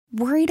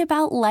Worried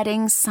about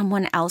letting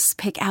someone else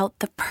pick out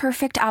the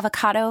perfect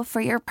avocado for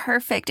your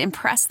perfect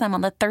impress them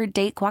on the third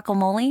date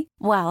guacamole?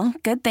 Well,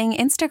 good thing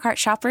Instacart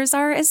shoppers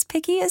are as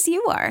picky as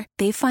you are.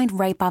 They find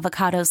ripe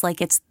avocados like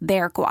it's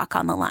their guac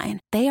on the line.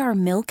 They are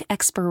milk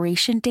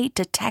expiration date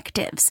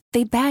detectives.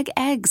 They bag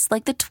eggs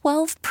like the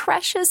 12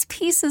 precious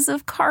pieces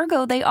of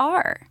cargo they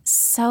are.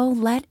 So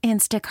let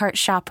Instacart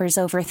shoppers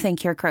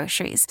overthink your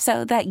groceries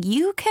so that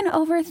you can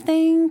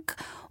overthink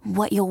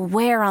what you'll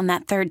wear on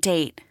that third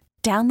date.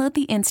 Download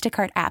the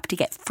Instacart app to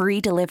get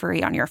free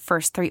delivery on your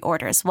first 3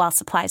 orders while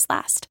supplies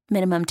last.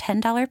 Minimum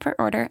 $10 per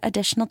order.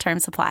 Additional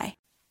terms apply.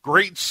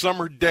 Great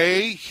summer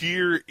day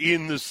here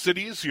in the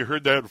cities. You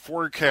heard that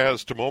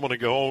forecast a moment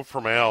ago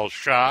from Al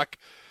Schock.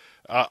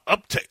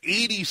 Up to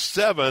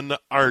 87.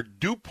 Our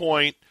dew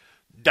point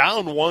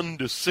down 1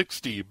 to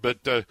 60.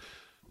 But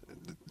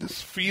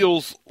this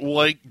feels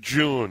like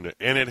June,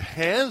 and it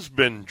has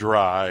been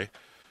dry.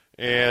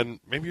 And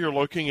maybe you're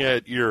looking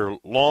at your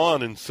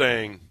lawn and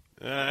saying,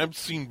 I've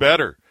seen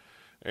better.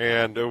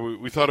 And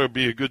we thought it would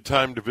be a good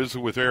time to visit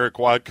with Eric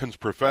Watkins,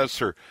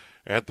 professor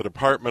at the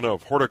Department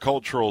of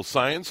Horticultural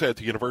Science at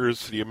the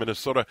University of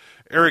Minnesota.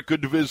 Eric,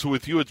 good to visit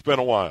with you. It's been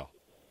a while.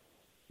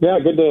 Yeah,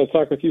 good to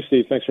talk with you,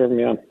 Steve. Thanks for having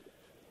me on.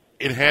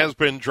 It has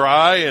been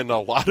dry and a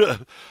lot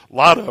of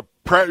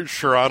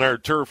pressure on our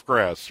turf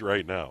grass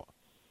right now.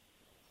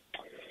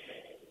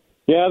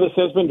 Yeah, this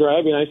has been dry.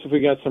 It'd be nice if we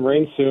got some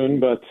rain soon,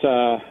 but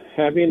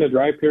having a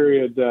dry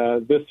period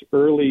this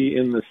early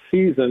in the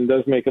season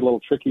does make it a little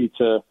tricky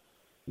to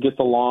get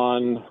the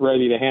lawn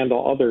ready to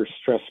handle other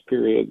stress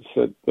periods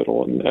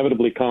that'll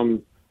inevitably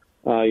come,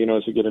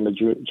 as we get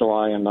into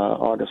July and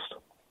August.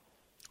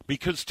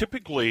 Because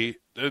typically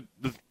the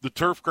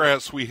turf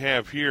grass we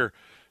have here,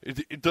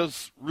 it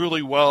does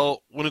really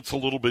well when it's a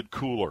little bit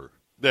cooler.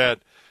 That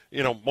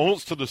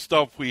most of the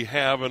stuff we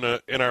have in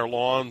our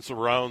lawns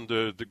around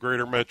the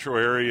greater metro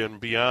area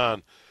and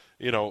beyond,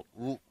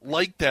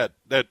 like that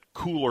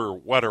cooler,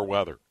 wetter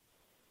weather.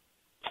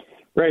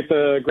 Right.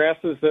 The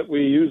grasses that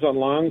we use on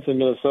lawns in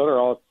Minnesota are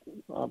all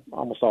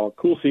almost all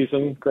cool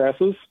season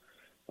grasses.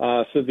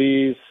 So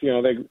these,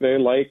 they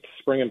like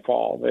spring and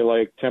fall. They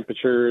like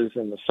temperatures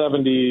in the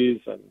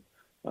 70s and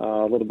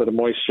a little bit of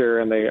moisture,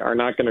 and they are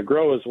not going to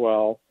grow as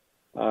well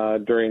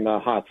during the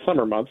hot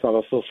summer months. Now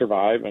they'll still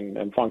survive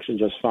and function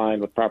just fine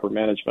with proper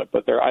management.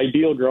 But their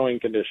ideal growing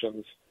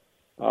conditions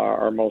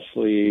are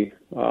mostly,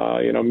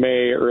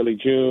 May, early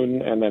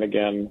June, and then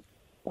again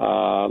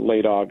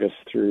late August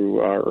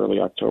through early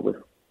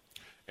October.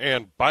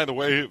 And by the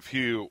way, if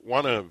you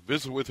want to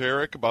visit with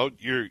Eric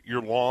about your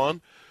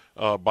lawn,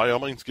 by all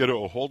means get a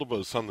hold of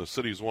us on the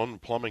City's One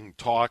Plumbing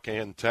Talk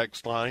and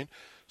Text line,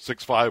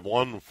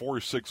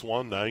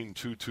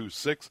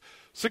 651-461-9226,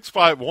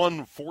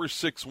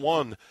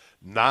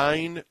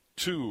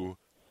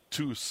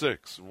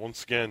 651-461-9226.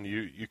 Once again,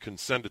 you can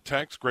send a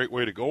text, great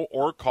way to go,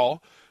 or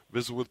call.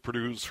 Visit with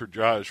producer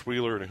Josh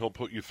Wheeler, and he'll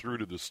put you through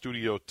to the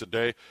studio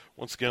today.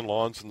 Once again,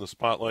 Lawns in the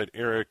Spotlight.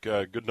 Eric,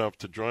 good enough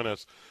to join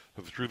us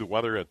through the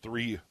weather at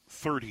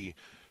 3:30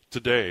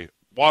 today.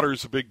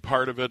 Water's a big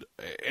part of it,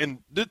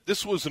 and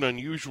this was an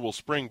unusual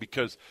spring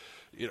because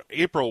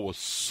April was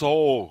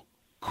so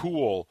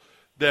cool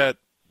that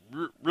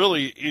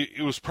really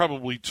it was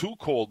probably too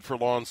cold for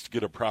lawns to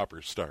get a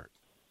proper start.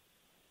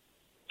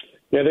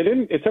 Yeah, they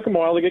didn't. It took them a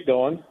while to get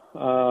going,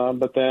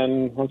 but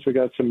then once we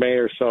got to May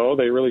or so,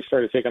 they really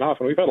started taking off.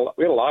 And we had a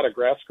lot of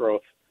grass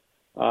growth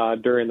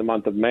during the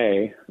month of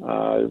May.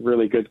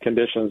 Really good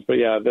conditions. But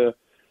yeah, the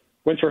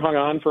winter hung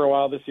on for a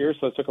while this year,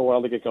 so it took a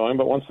while to get going.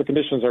 But once the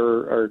conditions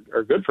are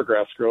good for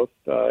grass growth,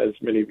 as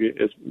many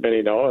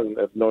know and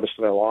have noticed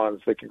in their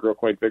lawns, they can grow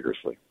quite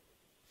vigorously.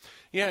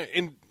 Yeah,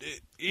 and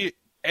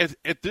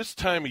at this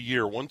time of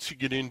year, once you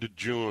get into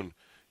June,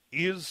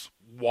 is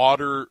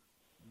water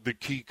the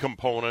key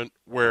component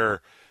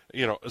where,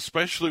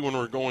 especially when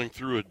we're going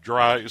through a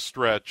dry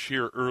stretch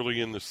here early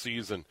in the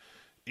season,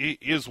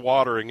 is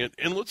watering it?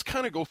 And let's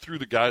kind of go through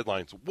the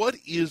guidelines. What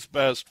is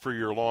best for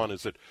your lawn?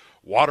 Is it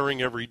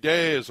watering every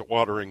day? Is it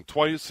watering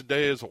twice a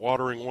day? Is it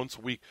watering once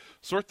a week?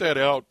 Sort that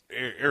out,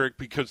 Eric,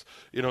 because,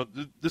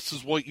 this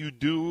is what you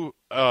do.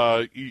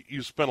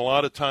 You spend a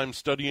lot of time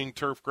studying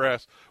turf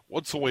grass.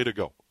 What's the way to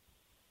go?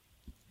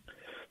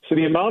 So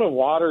the amount of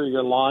water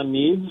your lawn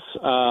needs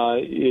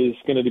is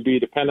going to be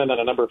dependent on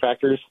a number of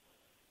factors.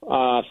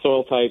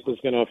 Soil type is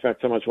going to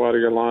affect how much water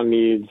your lawn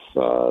needs.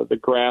 The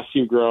grass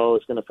you grow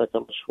is going to affect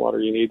how much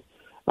water you need.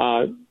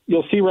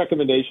 You'll see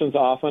recommendations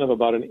often of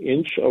about an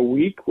inch a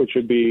week, which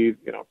would be,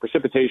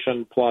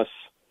 precipitation plus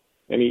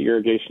any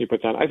irrigation you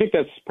put down. I think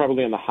that's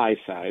probably on the high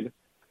side.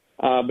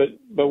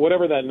 But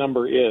whatever that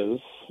number is,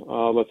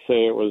 let's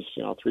say it was,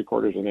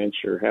 3/4 an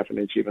inch or half an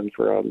inch even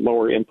for a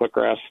lower input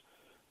grass.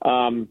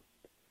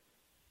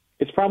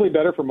 It's probably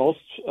better for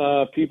most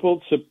people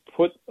to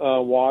put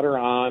water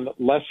on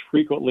less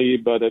frequently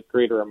but at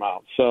greater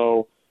amounts.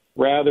 So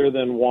rather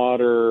than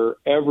water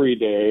every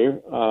day,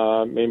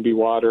 maybe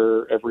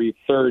water every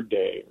third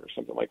day or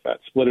something like that.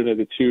 Split it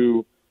into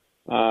two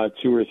or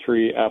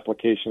three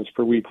applications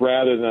per week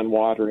rather than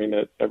watering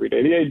it every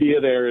day. The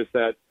idea there is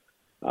that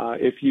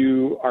If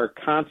you are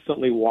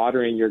constantly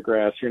watering your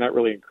grass, you're not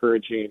really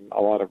encouraging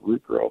a lot of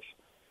root growth.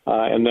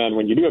 And then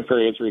when you do have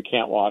periods where you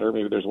can't water,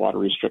 maybe there's water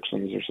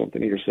restrictions or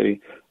something in your city,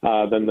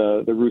 then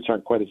the roots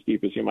aren't quite as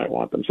deep as you might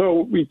want them.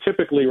 So we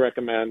typically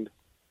recommend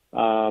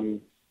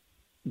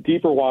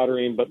deeper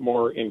watering, but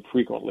more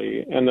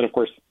infrequently. And then, of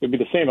course, it'd be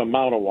the same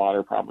amount of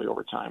water probably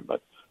over time,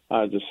 but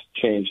just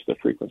change the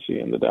frequency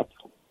and the depth.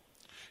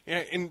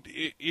 Yeah, and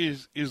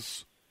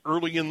is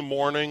early in the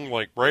morning,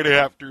 like right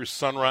after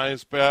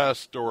sunrise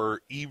best,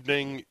 or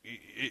evening?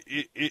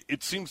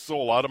 It seems so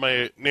a lot of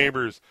my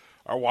neighbors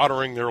are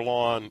watering their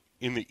lawn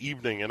in the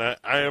evening, and I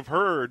have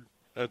heard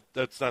that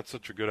that's not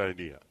such a good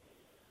idea.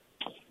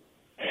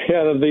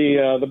 Yeah,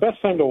 the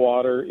best time to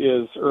water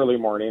is early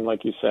morning,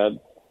 like you said.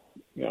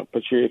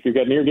 But if you've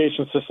got an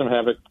irrigation system,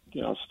 have it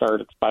start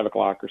at 5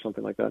 o'clock or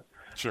something like that.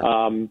 Sure.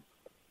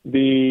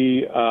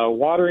 The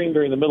watering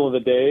during the middle of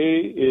the day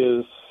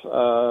is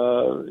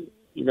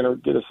you're going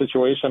to get a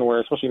situation where,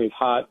 especially in these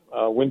hot,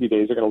 windy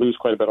days, you're going to lose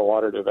quite a bit of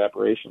water to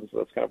evaporation, so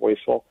that's kind of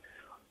wasteful.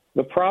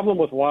 The problem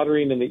with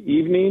watering in the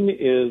evening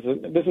is,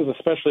 and this is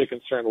especially a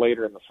concern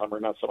later in the summer,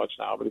 not so much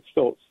now, but it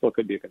still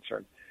could be a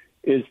concern,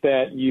 is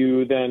that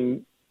you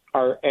then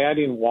are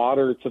adding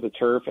water to the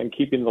turf and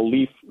keeping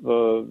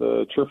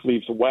the turf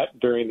leaves wet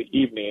during the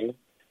evening.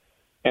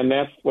 And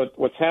that's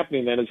what's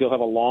happening then is you'll have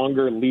a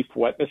longer leaf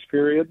wetness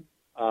period,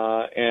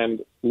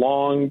 and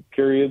long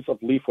periods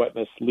of leaf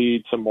wetness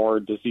lead to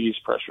more disease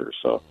pressure.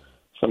 So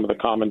some of the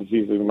common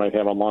diseases we might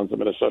have on lawns in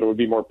Minnesota would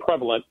be more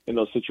prevalent in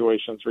those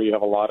situations where you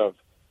have a lot of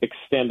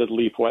extended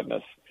leaf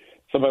wetness.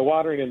 So by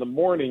watering in the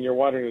morning, you're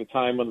watering at a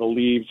time when the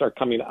leaves are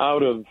coming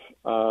out of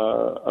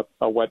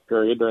a wet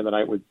period during the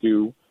night with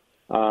dew,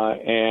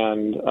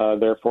 and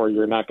therefore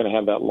you're not going to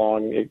have that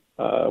long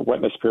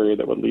wetness period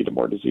that would lead to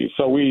more disease.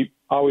 So we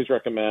always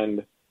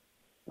recommend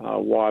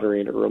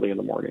watering early in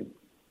the morning.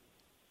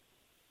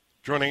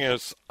 Joining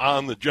us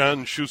on the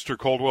John Schuster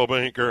Coldwell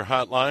Banker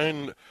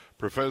Hotline,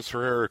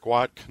 Professor Eric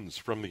Watkins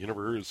from the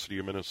University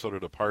of Minnesota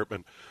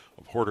Department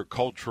of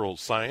Horticultural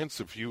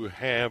Science. If you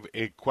have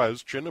a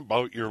question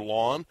about your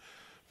lawn,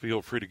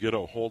 feel free to get a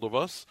hold of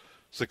us.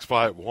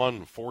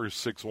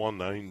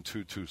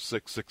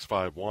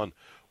 651-461-9226,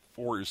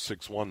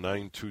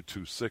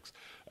 651-461-9226.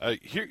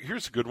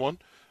 Here's a good one.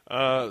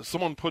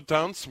 Someone put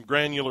down some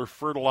granular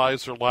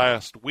fertilizer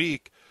last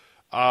week.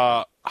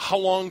 How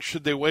long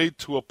should they wait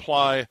to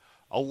apply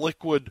a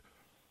liquid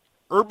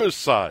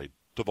herbicide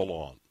to the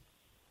lawn?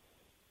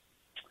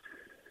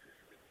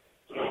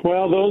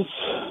 Well,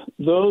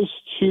 those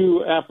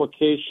two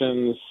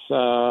applications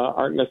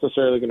aren't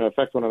necessarily going to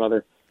affect one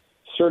another.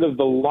 Sort of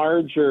the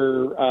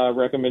larger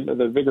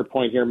the bigger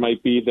point here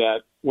might be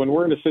that when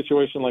we're in a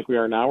situation like we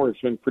are now, where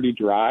it's been pretty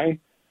dry,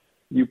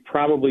 you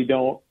probably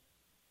don't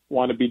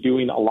want to be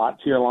doing a lot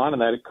to your lawn,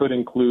 and that it could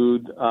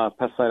include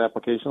pesticide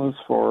applications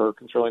for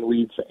controlling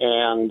weeds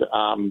and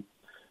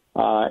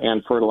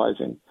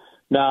fertilizing.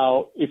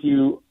 Now, if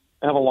you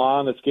have a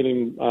lawn that's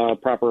getting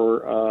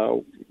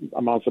proper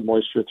amounts of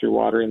moisture through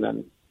watering,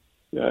 then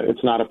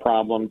it's not a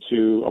problem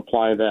to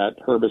apply that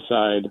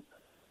herbicide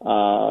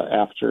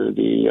after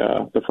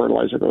the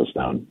fertilizer goes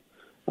down.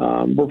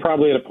 We're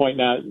probably at a point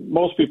now,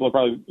 most people are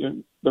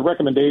probably, the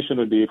recommendation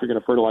would be if you're going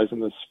to fertilize in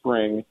the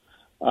spring,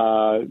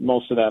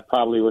 most of that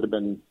probably would have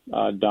been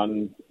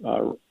done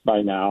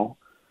by now,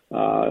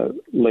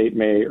 late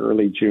May,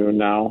 early June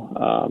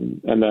now.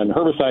 And then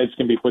herbicides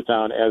can be put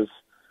down as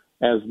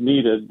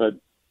needed, but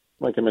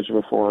like I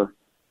mentioned before,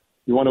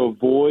 you want to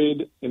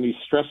avoid, in these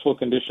stressful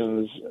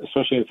conditions,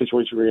 especially in a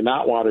situation where you're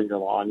not watering your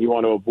lawn, you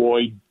want to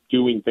avoid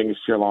doing things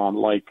to your lawn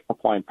like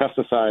applying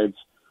pesticides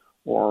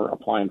or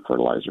applying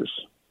fertilizers.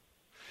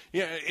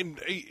 Yeah, and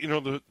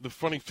the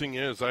funny thing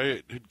is,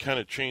 I had kind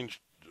of changed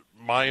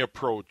my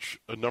approach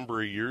a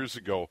number of years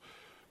ago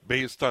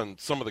based on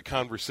some of the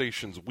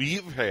conversations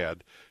we've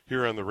had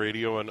here on the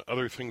radio and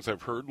other things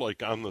I've heard,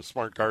 like on the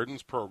Smart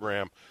Gardens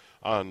program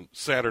on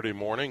Saturday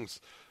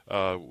mornings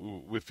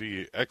with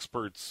the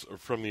experts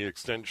from the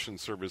Extension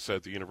Service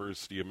at the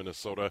University of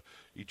Minnesota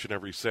each and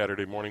every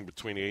Saturday morning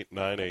between 8 and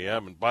 9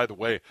 a.m. And by the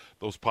way,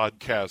 those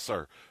podcasts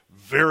are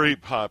very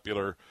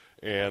popular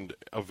and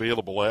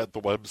available at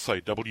the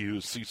website,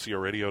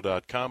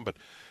 wccradio.com. But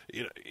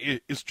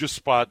it's just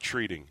spot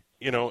treating.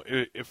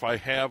 If I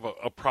have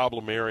a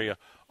problem area,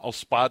 I'll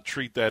spot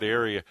treat that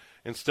area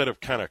instead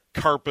of kind of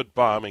carpet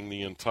bombing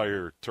the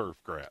entire turf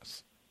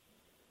grass.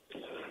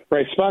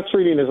 Right. Spot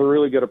treating is a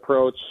really good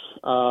approach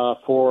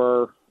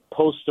for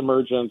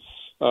post-emergence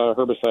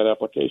herbicide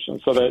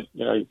applications, so that,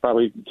 you're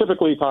probably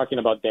typically talking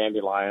about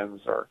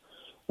dandelions or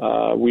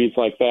weeds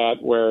like that,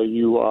 where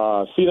you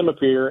see them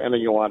appear and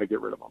then you want to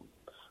get rid of them.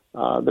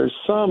 There's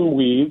some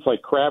weeds,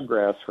 like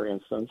crabgrass, for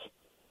instance,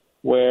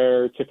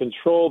 where to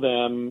control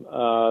them,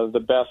 the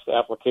best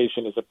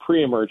application is a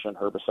pre-emergent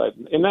herbicide.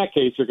 In that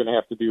case, you're going to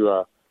have to do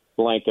a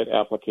blanket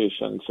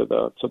application to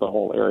the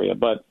whole area.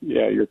 But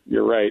yeah,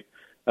 you're right.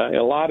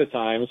 A lot of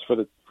times, for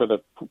the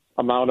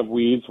amount of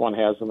weeds one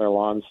has in their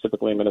lawns,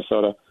 typically in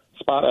Minnesota,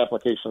 spot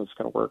applications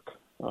can work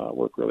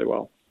really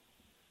well.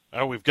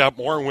 We've got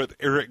more with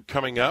Eric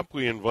coming up.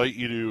 We invite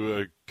you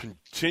to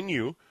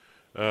continue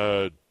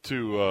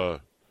to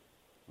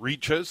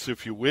reach us,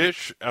 if you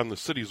wish, on the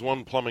Cities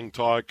 1 Plumbing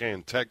Talk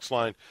and text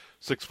line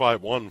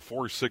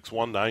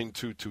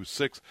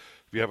 651-461-9226. If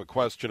you have a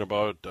question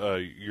about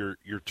your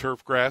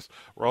turf grass,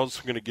 we're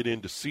also going to get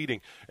into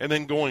seeding. And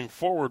then going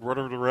forward, what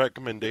are the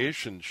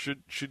recommendations?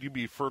 Should you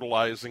be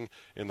fertilizing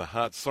in the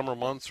hot summer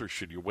months, or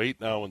should you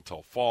wait now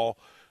until fall?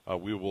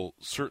 We will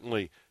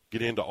certainly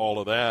get into all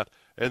of that.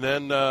 And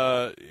then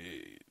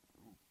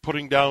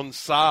putting down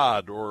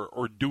sod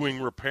or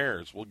doing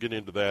repairs. We'll get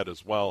into that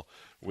as well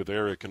with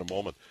Eric in a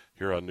moment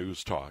here on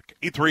News Talk.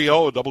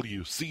 830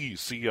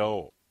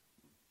 WCCO.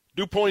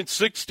 Dew point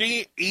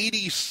 60,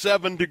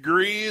 87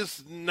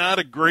 degrees. Not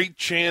a great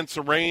chance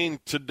of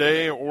rain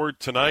today or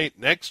tonight.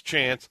 Next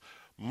chance,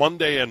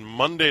 Monday and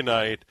Monday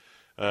night.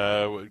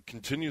 It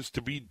continues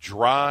to be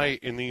dry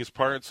in these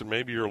parts, and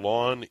maybe your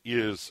lawn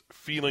is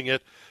feeling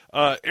it.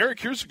 Eric,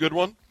 here's a good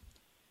one.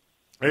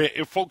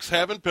 If folks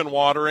haven't been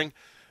watering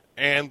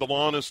and the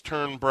lawn has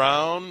turned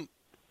brown,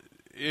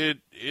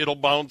 it'll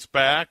bounce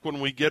back when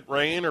we get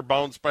rain, or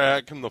bounce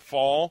back in the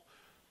fall.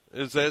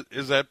 Is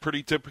that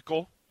pretty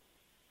typical?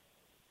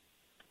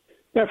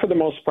 Yeah, for the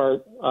most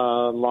part,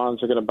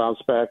 lawns are going to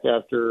bounce back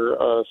after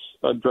a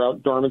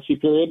drought dormancy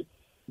period.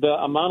 The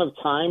amount of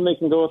time they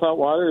can go without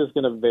water is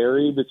going to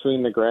vary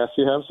between the grass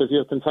you have. So if you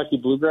have Kentucky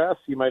bluegrass,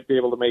 you might be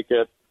able to make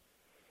it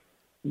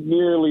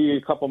nearly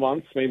a couple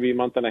months, maybe a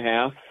month and a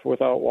half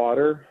without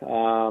water.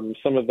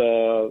 Some of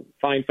the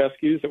fine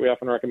fescues that we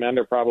often recommend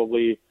are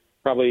probably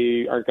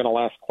aren't going to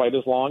last quite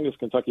as long as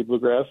Kentucky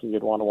bluegrass, and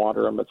you'd want to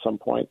water them at some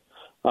point.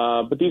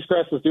 But these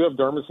grasses do have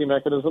dormancy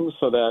mechanisms,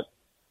 so that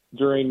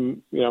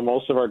during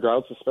most of our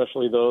droughts,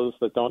 especially those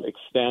that don't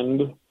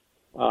extend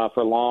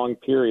for long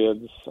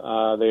periods,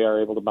 they are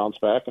able to bounce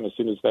back, and as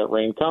soon as that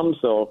rain comes,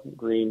 they'll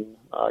green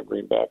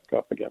back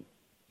up again.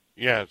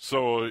 Yeah,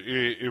 so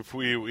if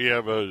we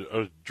have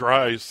a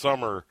dry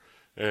summer,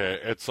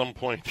 at some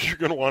point you're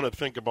going to want to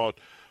think about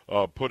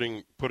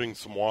putting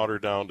some water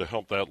down to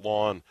help that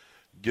lawn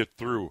get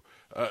through.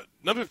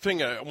 Another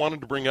thing I wanted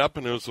to bring up,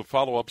 and it was a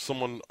follow-up,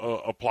 someone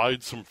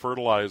applied some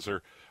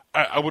fertilizer.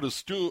 I would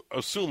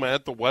assume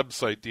at the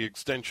website, the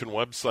extension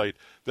website,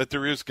 that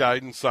there is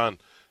guidance on,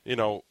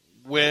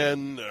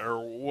 when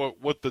or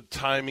what the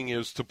timing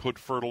is to put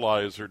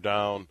fertilizer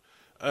down.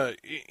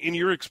 In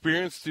your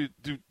experience, do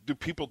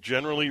people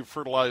generally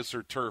fertilize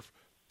their turf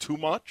too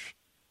much?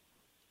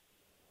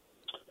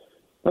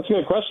 That's a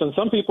good question.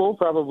 Some people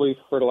probably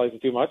fertilize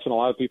it too much, and a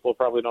lot of people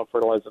probably don't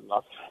fertilize it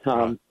enough.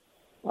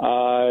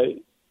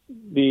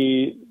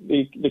 The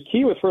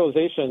key with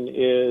fertilization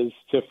is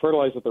to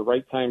fertilize at the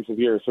right times of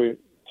year. So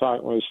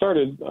when we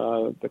started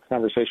the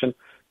conversation,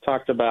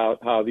 talked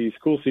about how these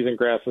cool season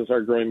grasses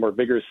are growing more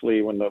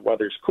vigorously when the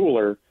weather's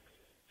cooler.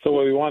 So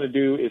what we want to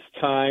do is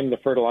time the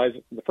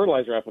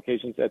fertilizer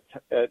applications at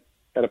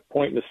a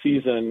point in the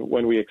season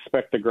when we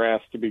expect the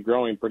grass to be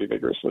growing pretty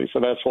vigorously. So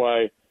that's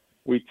why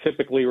we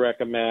typically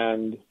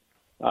recommend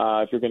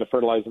if you're going to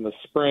fertilize in the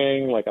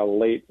spring, like a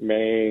late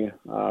May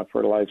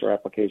fertilizer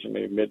application,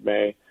 maybe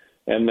mid-May,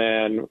 and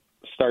then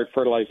start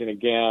fertilizing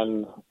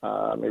again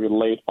maybe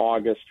late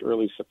August,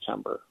 early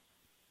September.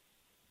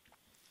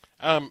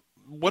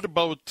 What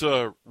about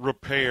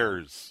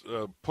repairs,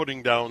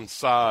 putting down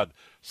sod?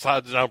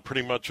 Sod's now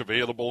pretty much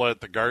available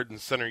at the garden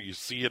center. You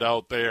see it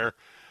out there.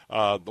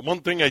 The one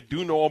thing I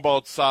do know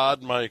about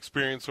sod, my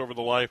experience over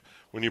the life,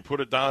 when you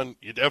put it down,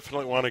 you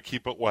definitely want to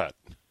keep it wet.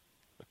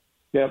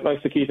 Yeah,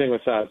 that's the key thing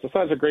with sod. So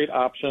sod's a great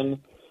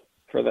option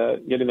for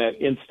getting that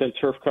instant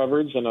turf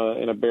coverage in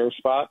a bare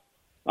spot.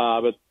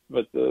 But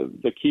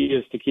the key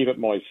is to keep it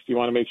moist. You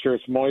want to make sure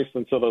it's moist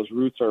until those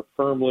roots are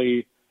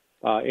firmly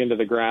into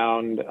the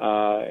ground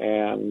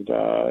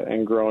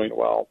and growing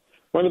well.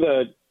 One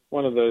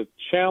of the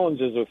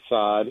challenges with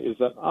sod is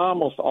that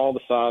almost all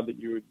the sod that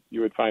you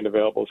would find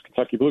available is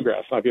Kentucky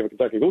bluegrass. Now, if you have a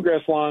Kentucky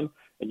bluegrass lawn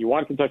and you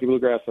want Kentucky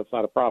bluegrass, that's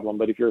not a problem.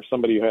 But if you're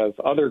somebody who has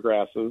other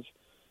grasses,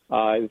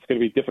 it's going to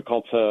be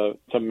difficult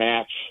to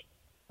match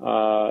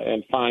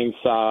and find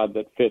sod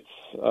that fits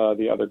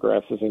the other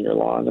grasses in your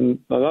lawn. And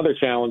another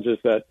challenge is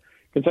that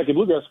Kentucky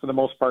bluegrass, for the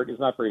most part, is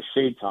not very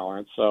shade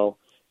tolerant. So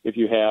if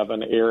you have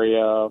an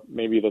area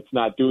maybe that's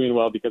not doing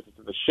well because it's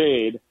in the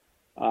shade,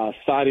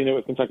 sodding it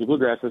with Kentucky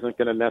bluegrass isn't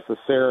going to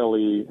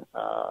necessarily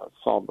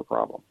solve the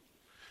problem.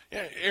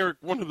 Yeah, Eric,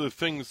 one of the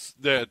things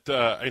that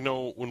I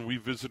know when we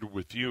visited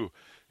with you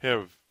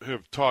have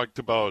talked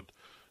about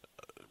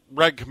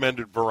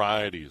recommended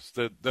varieties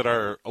that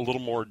are a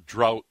little more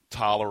drought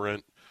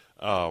tolerant,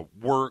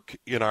 work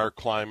in our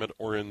climate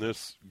or in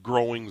this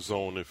growing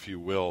zone, if you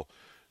will.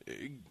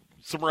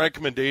 Some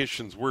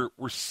recommendations where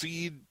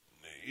seed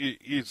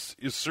is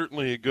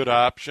certainly a good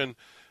option,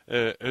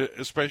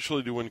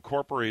 especially to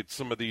incorporate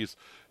some of these,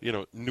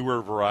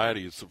 newer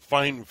varieties.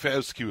 Fine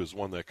fescue is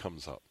one that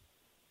comes up.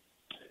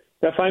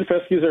 Yeah, fine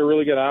fescues are a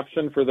really good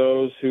option for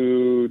those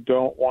who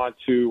don't want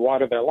to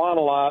water their lawn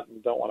a lot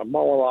and don't want to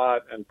mow a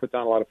lot and put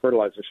down a lot of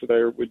fertilizer. So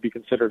they would be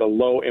considered a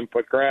low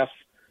input grass.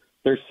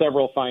 there's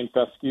several fine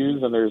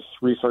fescues, and there's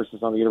resources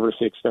on the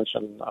University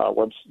Extension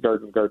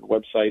Garden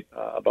website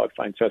about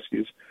fine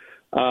fescues.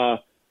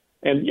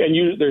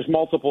 There's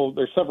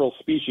several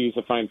species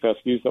of fine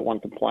fescues that one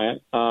can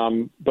plant,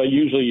 but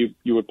usually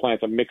you would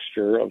plant a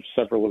mixture of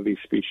several of these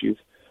species.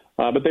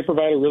 But they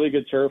provide a really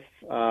good turf,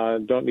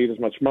 don't need as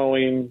much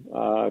mowing,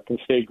 can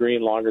stay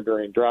green longer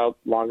during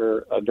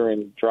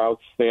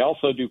droughts. They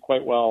also do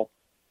quite well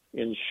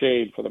in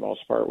shade for the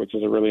most part, which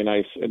is a really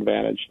nice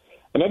advantage.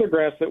 Another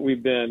grass that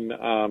we've been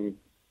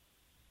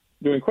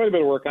doing quite a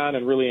bit of work on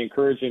and really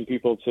encouraging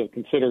people to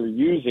consider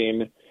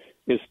using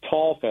is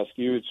tall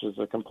fescue, which is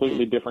a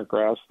completely different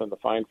grass than the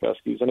fine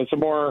fescues, and it's a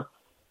more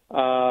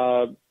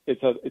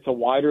it's a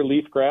wider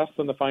leaf grass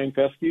than the fine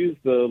fescues.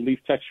 The leaf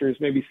texture is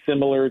maybe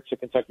similar to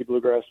Kentucky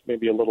bluegrass,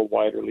 maybe a little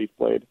wider leaf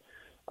blade.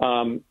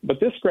 But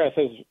this grass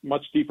has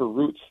much deeper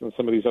roots than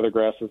some of these other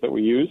grasses that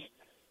we use.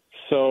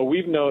 So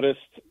we've noticed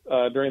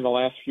during the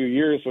last few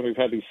years when we've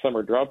had these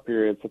summer drought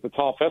periods that the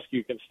tall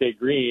fescue can stay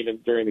green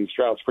during these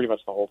droughts pretty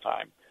much the whole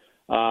time.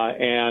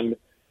 And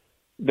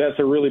that's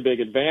a really big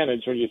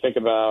advantage when you think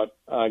about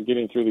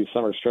getting through these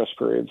summer stress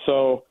periods.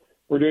 So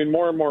we're doing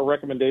more and more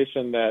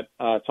recommendation that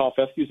tall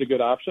fescue is a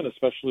good option,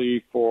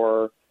 especially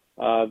for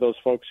those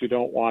folks who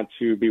don't want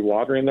to be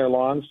watering their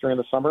lawns during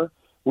the summer.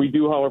 We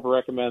do, however,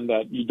 recommend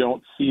that you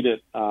don't seed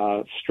it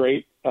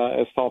straight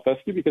as tall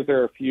fescue because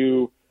there are a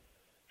few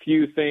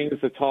things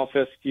that tall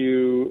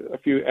fescue, a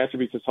few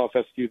attributes of tall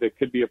fescue that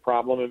could be a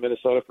problem in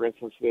Minnesota. For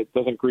instance, it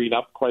doesn't green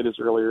up quite as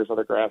early as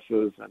other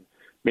grasses, and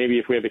maybe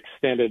if we have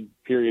extended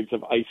periods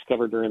of ice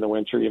cover during the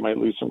winter, you might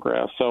lose some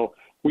grass. So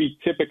we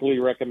typically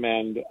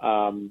recommend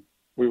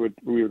we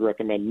would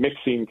recommend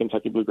mixing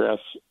Kentucky bluegrass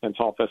and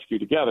tall fescue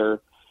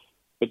together.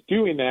 But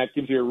doing that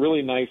gives you a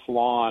really nice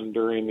lawn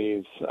during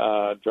these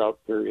drought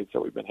periods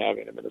that we've been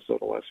having in Minnesota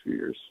the last few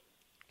years.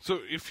 So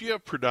if you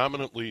have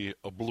predominantly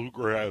a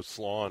bluegrass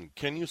lawn,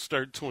 can you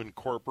start to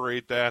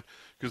incorporate that?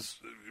 Because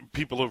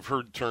people have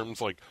heard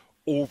terms like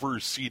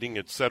overseeding,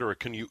 et cetera.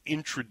 Can you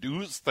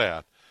introduce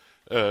that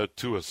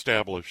to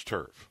established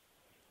turf?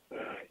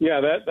 Yeah,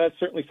 that's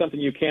certainly something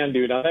you can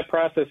do. Now, that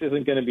process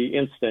isn't going to be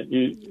instant.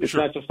 It's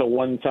Sure. not just a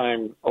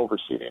one-time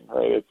overseeding,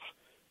 right?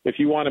 If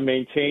you want to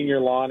maintain your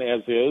lawn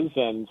as is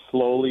and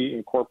slowly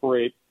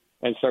incorporate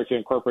and start to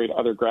incorporate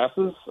other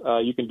grasses,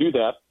 you can do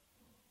that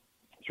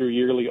through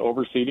yearly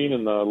overseeding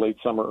in the late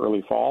summer,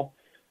 early fall.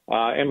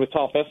 And with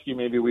tall fescue,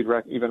 maybe we'd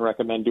even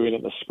recommend doing it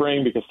in the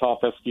spring because tall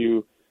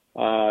fescue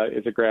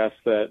is a grass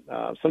that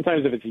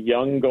sometimes if it's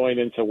young going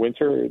into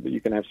winter,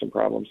 you can have some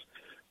problems.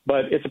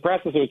 But it's a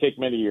process that would take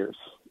many years.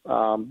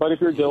 But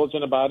if you're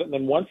diligent about it, and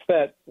then once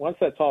that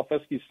tall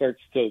fescue starts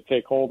to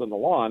take hold in the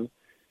lawn,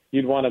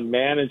 you'd want to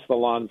manage the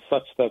lawn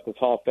such that the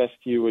tall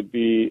fescue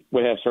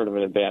would have sort of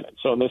an advantage.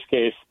 So in this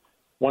case,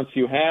 once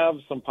you have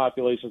some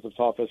populations of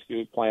tall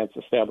fescue plants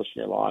established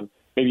in your lawn,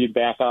 maybe you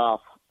back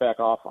off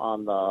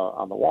on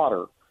the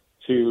water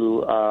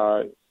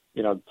to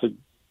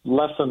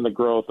lessen the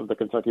growth of the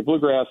Kentucky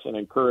bluegrass and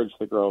encourage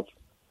the growth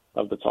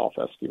of the tall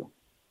fescue.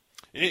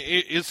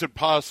 Is it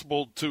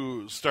possible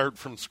to start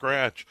from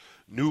scratch,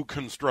 new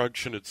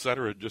construction, et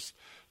cetera, just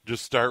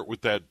start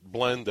with that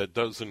blend that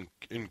doesn't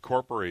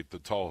incorporate the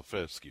tall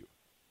fescue?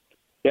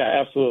 Yeah,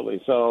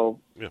 absolutely.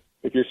 So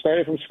if you're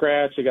starting from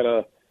scratch, you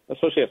got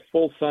especially a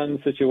full sun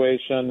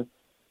situation,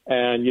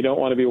 and you don't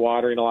want to be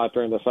watering a lot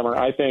during the summer,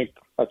 I think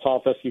a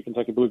tall fescue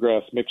Kentucky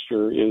bluegrass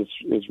mixture is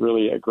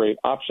really a great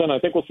option. I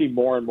think we'll see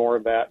more and more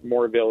of that,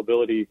 more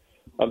availability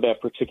of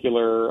that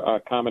particular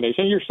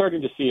combination. You're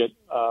starting to see it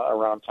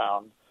around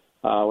town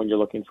when you're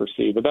looking for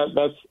seed. But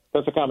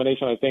that's a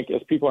combination, I think,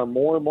 as people are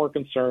more and more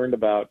concerned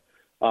about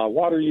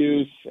water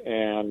use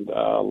and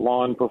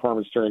lawn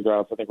performance during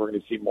droughts, I think we're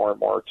going to see more and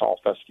more tall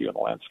fescue in the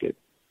landscape.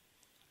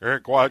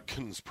 Eric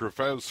Watkins,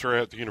 professor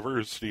at the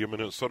University of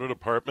Minnesota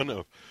Department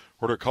of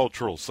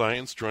Horticultural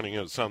Science, joining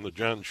us on the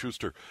John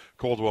Schuster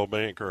Coldwell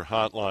Banker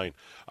Hotline.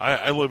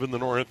 I live in the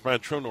North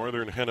Metro,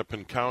 northern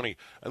Hennepin County.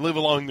 I live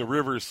along the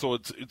river, so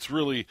it's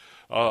really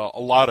a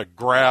lot of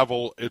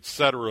gravel,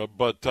 etc.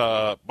 But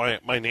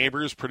my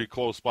neighbors pretty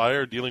close by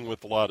are dealing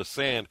with a lot of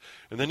sand.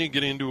 And then you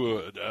get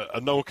into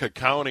Anoka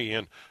County,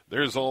 and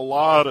there's a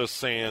lot of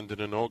sand in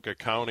Anoka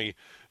County.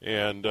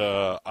 And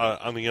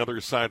on the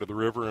other side of the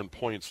river and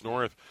points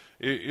north,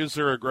 is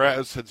there a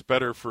grass that's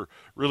better for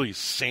really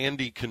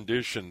sandy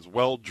conditions,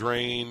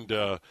 well-drained,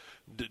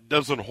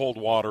 doesn't hold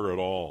water at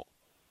all?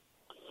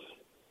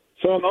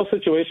 So in those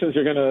situations,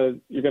 you're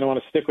gonna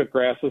want to stick with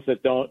grasses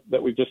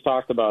that we just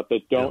talked about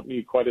that don't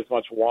need quite as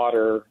much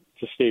water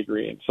to stay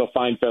green. So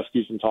fine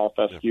fescues and tall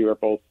fescue are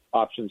both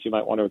options you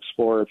might want to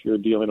explore if you're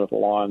dealing with a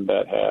lawn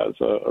that has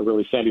a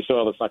really sandy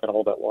soil that's not going to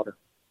hold that water.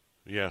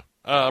 Yeah.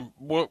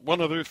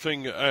 One other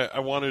thing I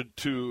wanted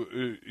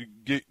to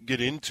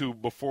get into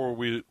before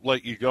we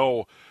let you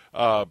go,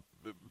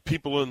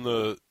 people in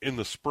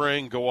the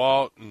spring go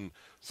out and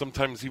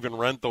sometimes even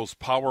rent those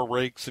power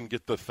rakes and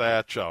get the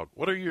thatch out.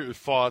 What are your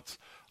thoughts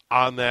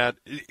on that?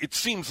 It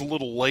seems a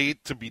little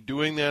late to be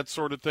doing that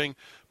sort of thing,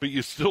 but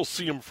you still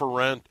see them for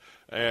rent.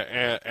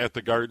 at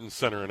the garden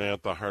center and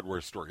at the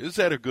hardware store. Is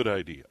that a good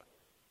idea?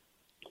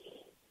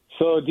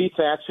 So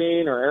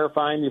dethatching or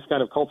aerifying, these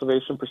kind of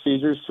cultivation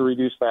procedures to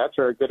reduce thatch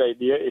are a good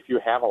idea if you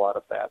have a lot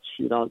of thatch.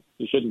 You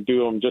shouldn't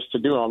do them just to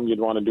do them. You'd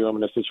want to do them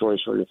in a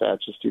situation where your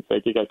thatch is too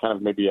thick. You got kind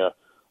of maybe a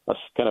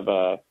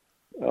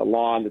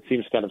lawn that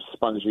seems kind of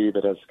spongy,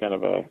 that has kind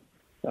of a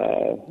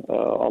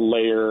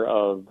layer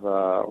of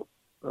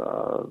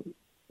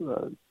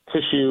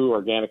tissue,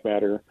 organic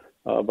matter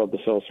above the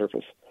soil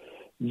surface.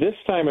 This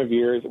time of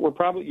year, you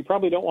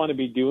probably don't want to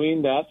be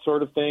doing that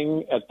sort of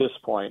thing at this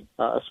point,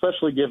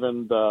 especially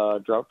given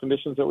the drought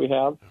conditions that we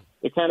have.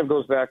 It kind of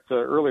goes back to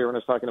earlier when I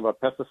was talking about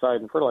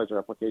pesticide and fertilizer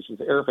applications.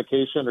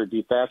 Aerification or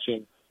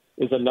dethatching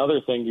is another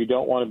thing you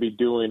don't want to be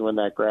doing when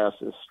that grass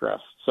is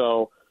stressed.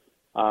 So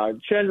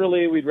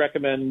generally, we'd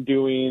recommend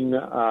doing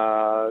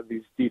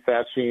these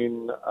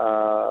dethatching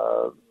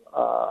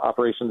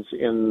operations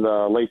in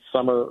the late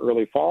summer,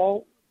 early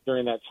fall,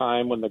 during that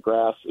time when the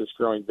grass is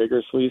growing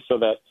vigorously, so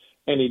that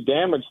any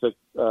damage that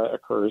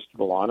occurs to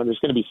the lawn, and there's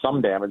going to be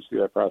some damage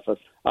through that process,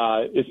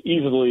 is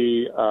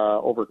easily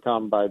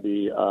overcome by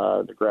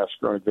the grass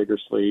growing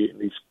vigorously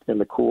in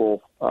the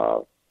cool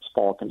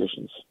fall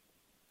conditions.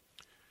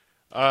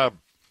 Well,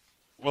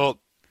 a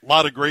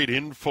lot of great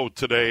info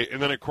today,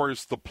 and then of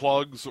course the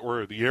plugs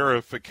or the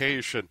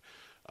aerification.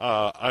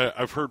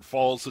 I've heard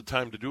fall's the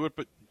time to do it,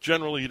 but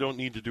generally you don't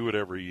need to do it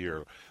every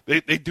year. They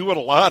do it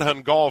a lot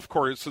on golf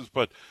courses,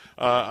 but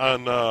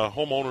on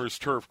homeowners'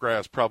 turf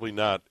grass, probably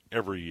not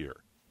every year.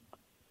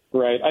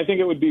 Right. I think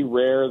it would be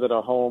rare that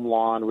a home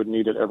lawn would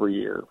need it every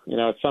year.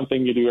 It's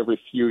something you do every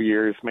few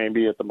years,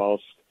 maybe at the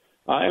most.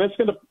 And it's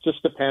going to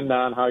just depend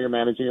on how you're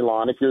managing your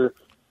lawn. If you're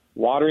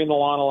watering the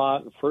lawn a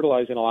lot and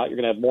fertilizing a lot, you're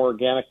going to have more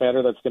organic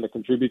matter that's going to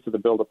contribute to the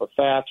buildup of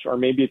thatch. Or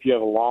maybe if you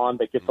have a lawn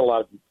that gets a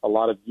lot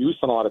of use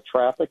and a lot of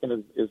traffic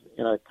and is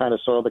in a kind of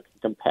soil that can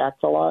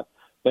compact a lot,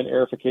 then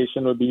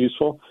aerification would be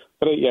useful.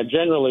 But yeah,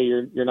 generally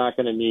you're not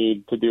going to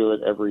need to do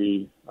it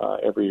every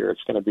year.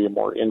 It's going to be a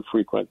more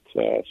infrequent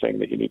thing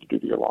that you need to do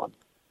to your lawn.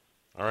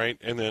 All right,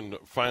 and then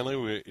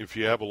finally, if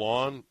you have a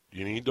lawn,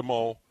 you need to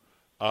mow.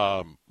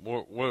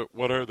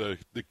 What are the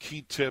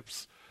key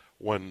tips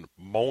when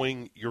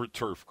mowing your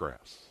turf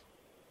grass?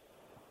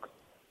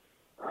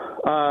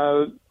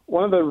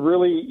 One of the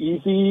really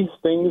easy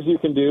things you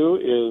can do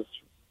is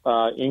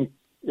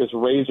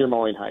raise your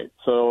mowing height.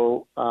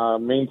 So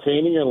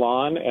maintaining your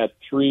lawn at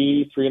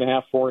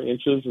 3.5, 4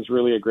 inches is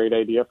really a great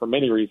idea for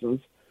many reasons.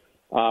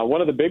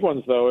 One of the big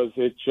ones, though, is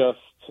it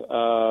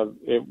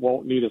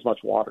won't need as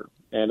much water,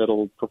 and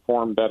it'll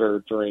perform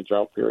better during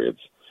drought periods.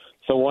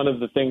 So one of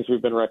the things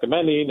we've been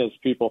recommending as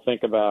people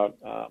think about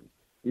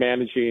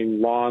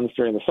managing lawns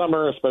during the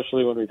summer,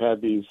 especially when we've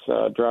had these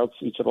droughts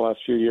each of the last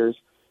few years,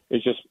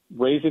 is just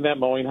raising that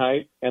mowing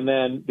height. And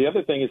then the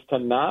other thing is to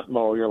not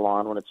mow your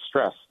lawn when it's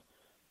stressed.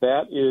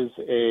 That is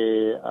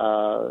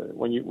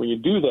when you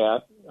do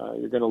that,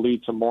 you're going to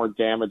lead to more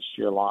damage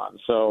to your lawn.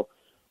 So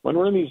when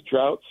we're in these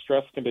drought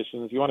stress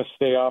conditions, you want to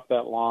stay off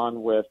that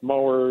lawn with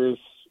mowers,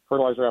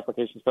 fertilizer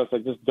applications,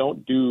 pesticides. Just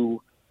don't do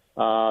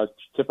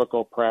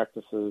typical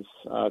practices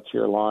to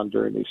your lawn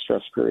during these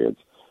stress periods.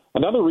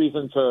 Another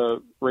reason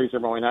to raise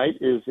your mowing height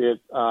is it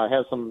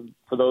has some,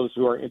 for those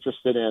who are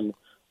interested in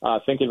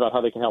thinking about how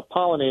they can help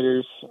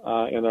pollinators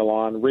in their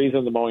lawn,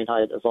 raising the mowing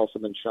height has also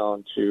been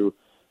shown to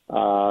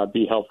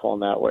be helpful in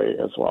that way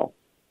as well.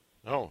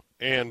 Oh,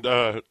 and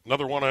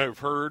another one I've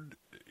heard,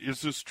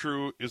 is this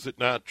true, is it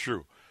not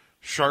true?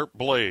 Sharp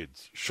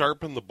blades.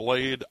 Sharpen the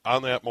blade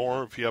on that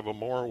mower. If you have a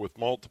mower with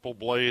multiple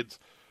blades,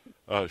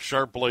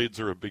 sharp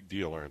blades are a big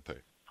deal, aren't they?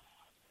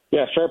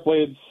 Yeah, sharp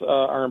blades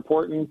are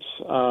important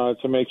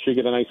to make sure you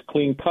get a nice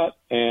clean cut,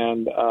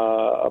 and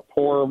a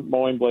poor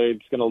mowing blade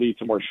is going to lead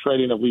to more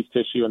shredding of leaf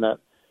tissue, and that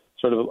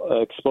sort of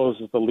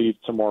exposes the leaf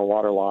to more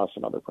water loss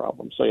and other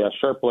problems. So yeah,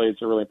 sharp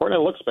blades are really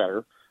important. It looks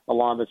better. A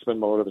lawn that's been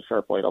mowed with a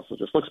sharp blade also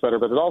just looks better,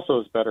 but it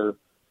also is better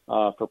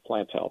for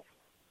plant health.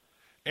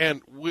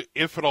 And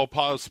if at all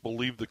possible,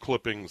 leave the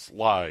clippings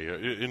lie.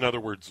 In other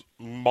words,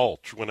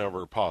 mulch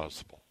whenever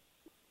possible.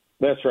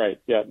 That's right.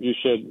 Yeah, you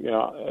should,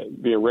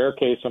 be a rare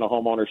case when a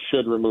homeowner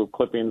should remove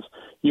clippings.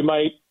 You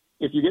might,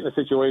 if you get in a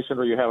situation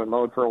where you haven't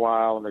mowed for a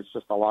while and there's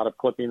just a lot of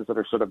clippings that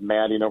are sort of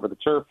matting over the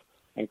turf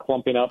and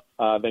clumping up,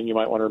 then you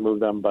might want to remove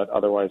them, but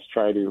otherwise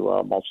try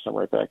to mulch them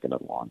right back into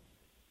the lawn.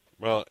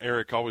 Well,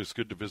 Eric, always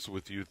good to visit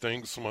with you.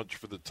 Thanks so much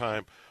for the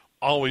time.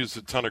 Always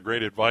a ton of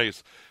great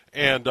advice.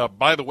 And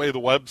by the way, the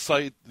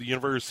website, the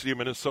University of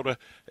Minnesota,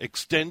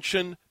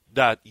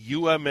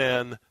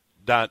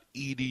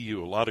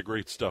 extension.umn.edu. A lot of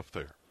great stuff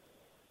there.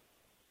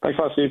 Thanks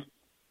a lot, Steve.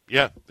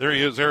 Yeah, there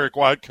he is, Eric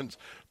Watkins,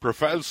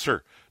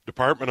 professor,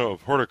 Department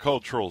of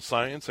Horticultural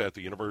Science at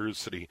the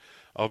University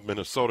of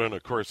Minnesota. And,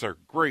 of course, our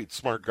great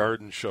Smart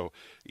Garden Show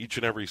each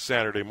and every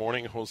Saturday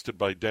morning, hosted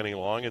by Denny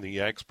Long and the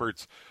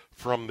experts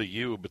from the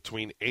U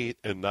between 8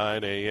 and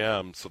 9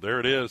 a.m. So there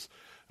it is.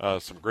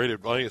 Some great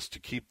advice to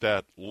keep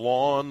that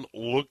lawn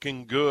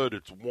looking good.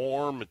 It's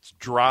warm, it's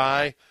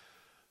dry,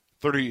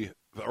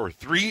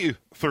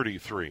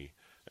 333,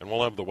 and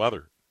we'll have the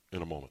weather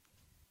in a moment.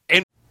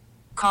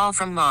 Call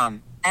from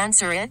mom.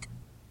 Answer it.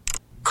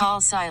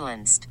 Call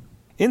silenced.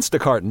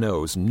 Instacart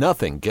knows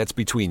nothing gets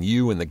between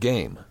you and the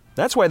game.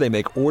 That's why they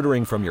make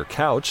ordering from your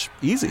couch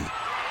easy.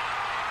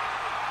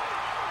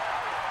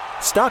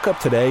 Stock up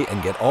today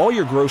and get all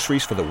your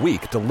groceries for the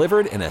week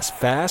delivered in as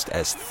fast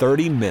as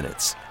 30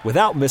 minutes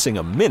without missing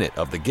a minute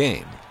of the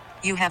game.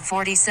 You have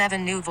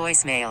 47 new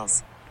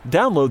voicemails.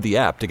 Download the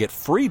app to get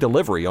free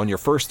delivery on your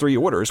first 3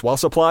 orders while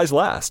supplies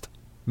last.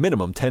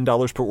 Minimum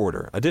 $10 per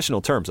order.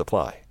 Additional terms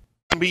apply.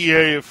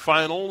 NBA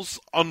Finals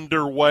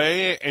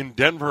underway, and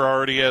Denver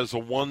already has a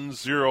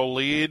 1-0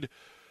 lead.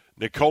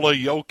 Nikola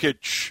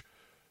Jokic,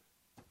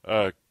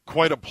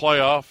 quite a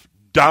playoff,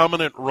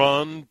 dominant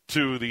run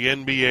to the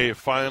NBA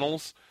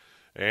Finals.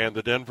 And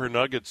the Denver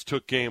Nuggets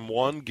took Game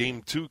 1.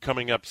 Game 2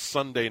 coming up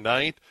Sunday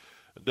night.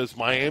 Does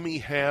Miami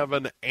have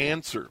an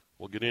answer?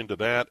 We'll get into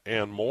that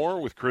and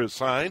more with Chris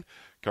Hine.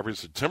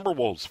 Covers the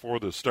Timberwolves for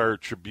the Star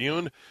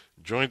Tribune.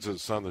 Joins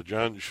us on the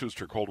John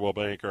Schuster Coldwell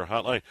Banker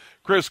Hotline.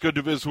 Chris, good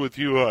to visit with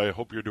you. I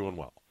hope you're doing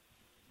well.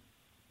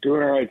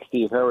 Doing all right,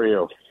 Steve. How are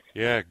you?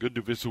 Yeah, good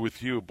to visit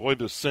with you. Boy,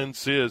 the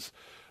sense is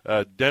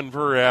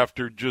Denver,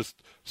 after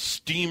just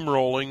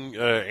steamrolling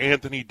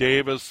Anthony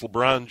Davis,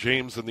 LeBron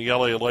James, and the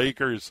L.A.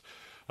 Lakers,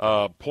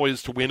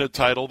 poised to win a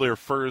title, their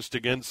first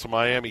against the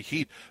Miami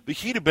Heat. The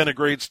Heat have been a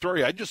great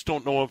story. I just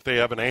don't know if they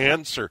have an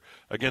answer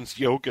against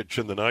Jokic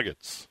and the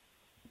Nuggets.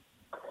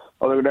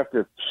 Well, they would have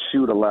to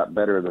shoot a lot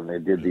better than they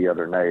did the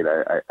other night.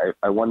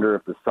 I wonder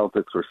if the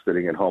Celtics were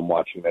sitting at home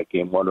watching that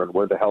game wondering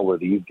where the hell were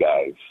these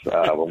guys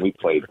when we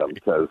played them,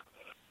 because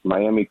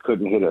Miami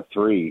couldn't hit a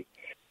three.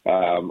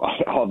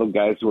 All the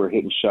guys who were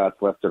hitting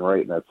shots left and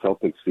right in that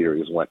Celtics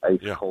series went ice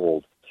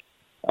cold.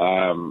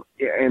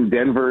 And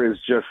Denver is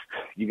just,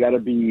 you got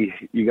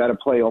to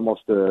play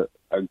almost a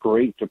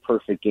great to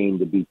perfect game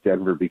to beat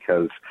Denver,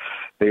 because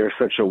they are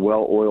such a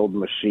well-oiled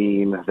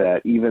machine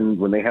that even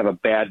when they have a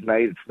bad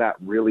night, it's not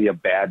really a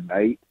bad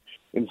night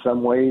in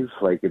some ways.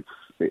 Like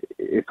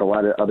it's a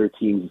lot of other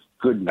teams'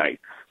 good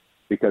nights,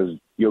 because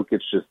Jokic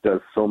just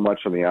does so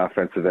much on the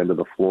offensive end of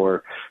the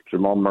floor.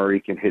 Jamal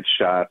Murray can hit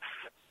shots.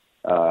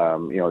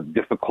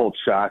 Difficult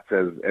shots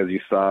as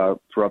you saw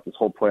throughout this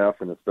whole playoff,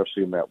 and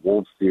especially in that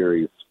Wolves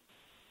series.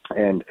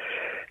 And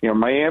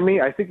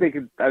Miami, I think they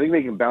can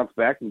bounce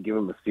back and give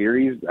them a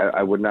series.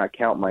 I would not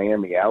count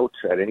Miami out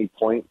at any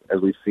point,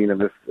 as we've seen in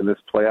this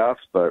playoffs,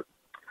 but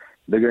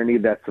they're going to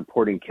need that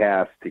supporting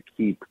cast to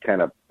keep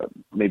kind of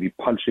maybe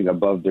punching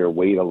above their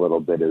weight a little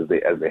bit as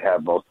they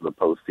have most of the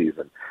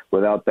postseason.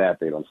 Without that,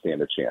 they don't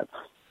stand a chance.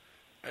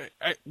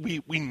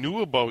 We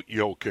knew about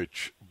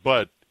Jokic,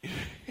 but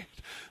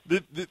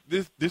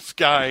this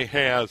guy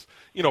has,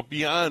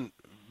 beyond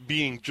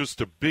being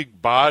just a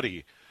big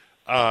body,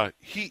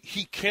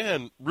 he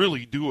can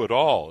really do it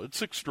all.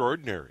 It's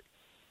extraordinary.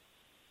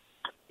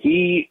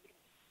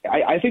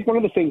 I think one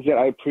of the things that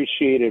I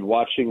appreciated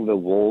watching the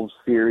Wolves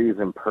series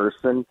in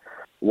person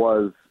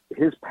was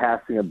his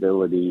passing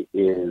ability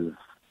is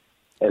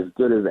as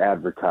good as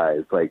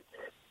advertised. Like,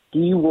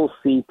 he will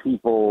see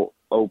people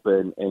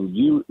open, and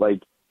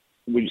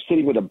when you're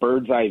sitting with a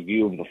bird's eye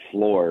view of the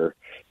floor,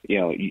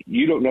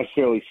 you don't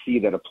necessarily see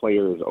that a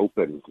player is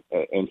open,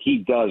 and he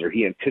does, or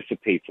he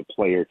anticipates a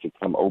player to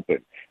come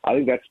open. I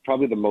think that's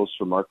probably the most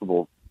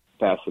remarkable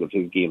facet of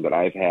his game that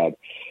I've had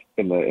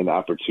in the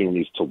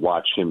opportunities to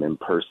watch him in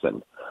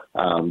person.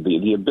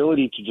 The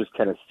ability to just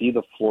kind of see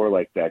the floor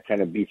like that,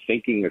 kind of be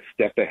thinking a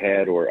step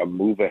ahead or a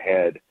move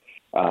ahead.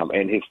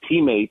 And his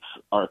teammates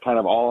are kind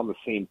of all on the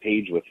same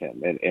page with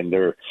him, and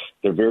they're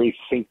very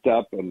synced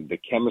up, and the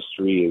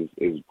chemistry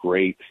is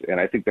great. And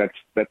I think that's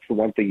the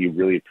one thing you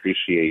really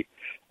appreciate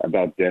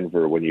about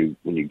Denver when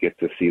you get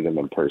to see them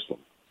in person.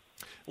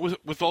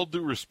 With all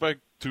due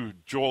respect to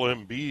Joel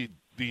Embiid,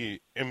 the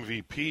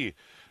MVP,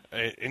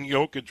 and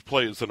Jokic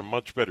plays on a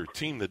much better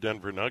team, the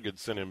Denver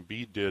Nuggets, than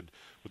Embiid did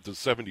with the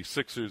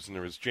 76ers, and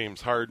there was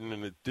James Harden,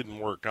 and it didn't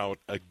work out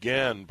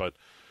again, but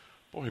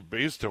boy,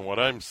 based on what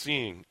I'm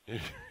seeing,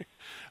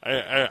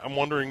 I'm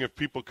wondering if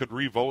people could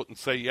re-vote and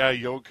say, yeah,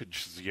 Jokic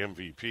is the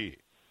MVP.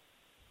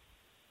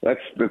 That's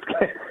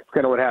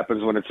kind of what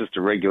happens when it's just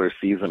a regular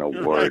season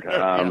award.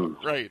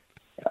 Right.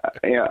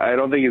 I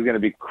don't think he's going to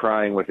be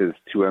crying with his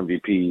 2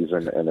 MVPs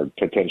and a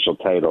potential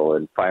title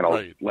and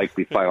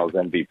likely finals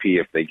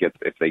MVP if they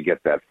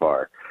get that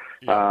far.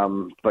 Yeah.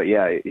 But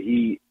yeah,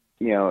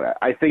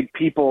 I think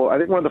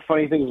one of the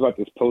funny things about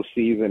this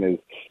postseason is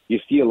you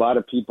see a lot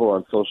of people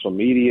on social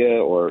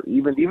media, or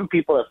even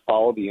people that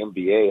follow the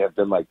NBA have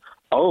been like,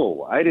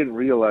 oh, I didn't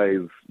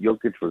realize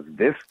Jokic was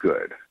this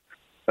good.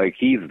 Like,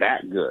 he's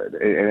that good.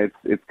 And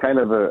it's kind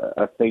of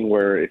a thing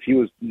where if he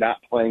was not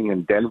playing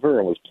in Denver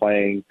and was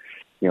playing,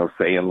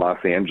 say in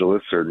Los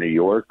Angeles or New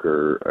York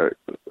or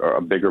a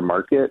bigger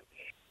market,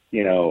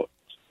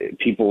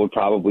 people would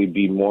probably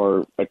be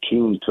more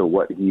attuned to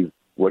what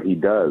he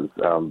does.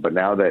 But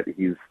now that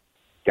he's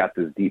got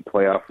this deep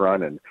playoff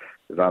run and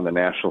is on the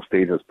national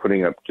stage and is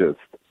putting up just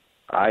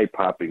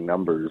eye-popping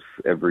numbers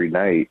every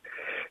night,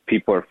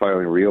 people are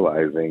finally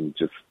realizing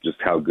just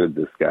how good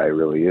this guy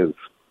really is.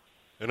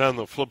 And on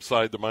the flip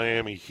side, the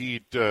Miami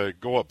Heat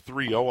go up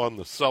 3-0 on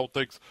the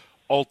Celtics,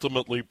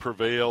 ultimately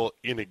prevail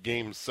in a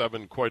Game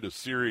 7, quite a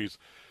series.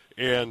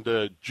 And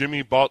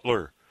Jimmy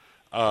Butler,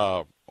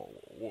 what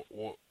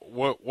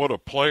a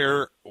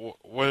player,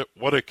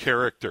 what a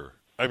character.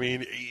 I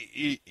mean,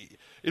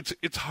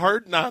 it's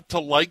hard not to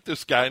like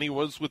this guy, and he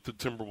was with the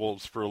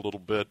Timberwolves for a little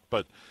bit,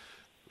 but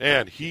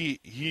man, he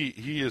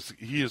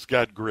has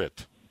got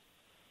grit.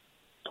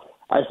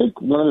 I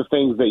think one of the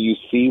things that you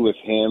see with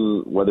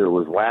him, whether it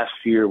was last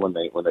year when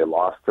they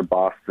lost to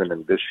Boston,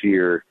 and this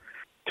year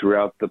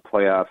throughout the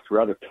playoffs,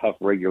 throughout a tough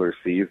regular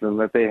season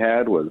that they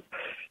had, was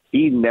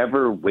he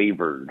never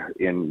wavered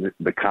in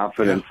the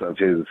confidence of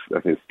his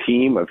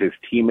team, of his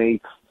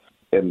teammates,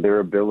 and their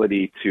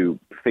ability to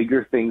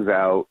figure things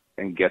out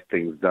and get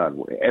things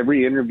done.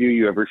 Every interview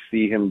you ever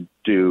see him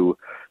do,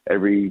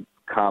 every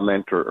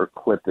comment or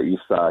clip that you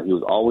saw, he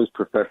was always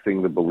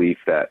professing the belief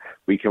that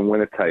we can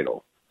win a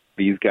title.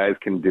 These guys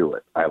can do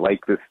it. I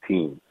like this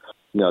team.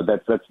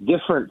 That's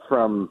different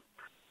from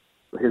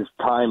his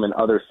time in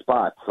other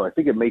spots. So I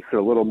think it makes it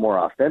a little more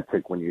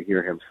authentic when you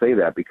hear him say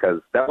that, because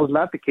that was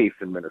not the case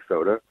in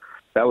Minnesota.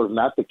 That was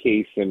not the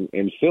case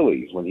in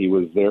Philly when he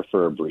was there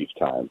for a brief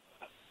time.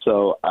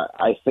 So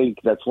I think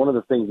that's one of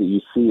the things that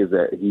you see, is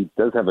that he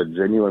does have a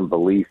genuine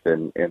belief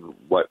in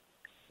what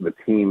the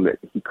team that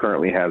he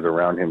currently has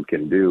around him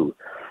can do.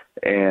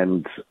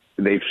 And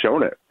they've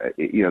shown it.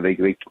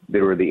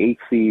 They were the 8th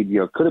seed,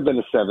 could have been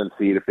the 7th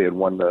seed if they had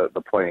won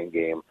the playing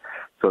game.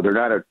 So they're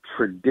not a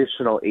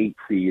traditional 8th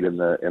seed in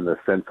the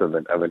sense of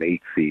an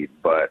 8th seed.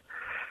 But,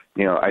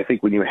 I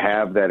think when you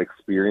have that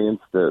experience,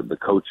 the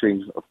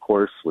coaching, of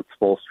course, with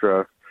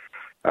Spoelstra,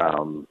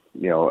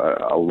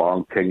 a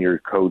long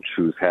tenured coach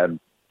who's had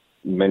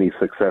many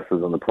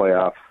successes in the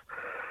playoffs,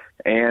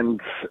 and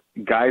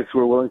guys who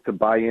are willing to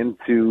buy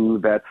into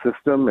that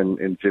system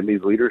and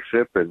Jimmy's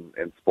leadership and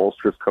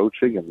Spoelstra's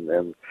coaching,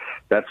 and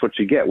that's what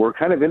you get. We're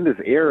kind of in this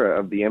era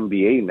of the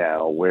NBA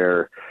now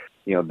where,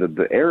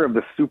 the era of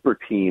the super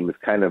team is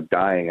kind of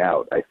dying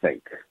out, I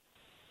think.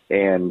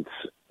 And,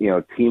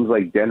 teams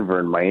like Denver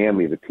and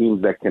Miami, the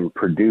teams that can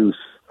produce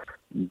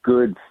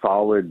good,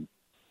 solid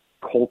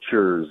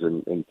cultures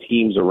and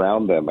teams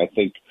around them, I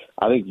think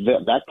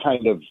that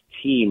kind of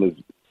team is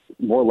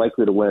more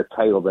likely to win a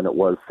title than it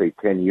was, say,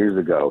 10 years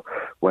ago,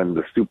 when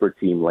the super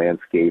team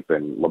landscape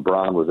and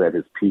LeBron was at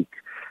his peak,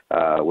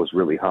 was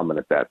really humming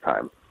at that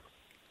time.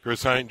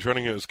 Chris Hine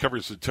joining us,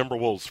 covers the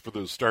Timberwolves for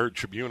the Star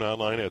Tribune,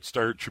 online at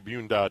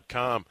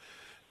startribune.com.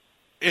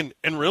 And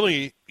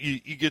really,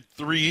 you get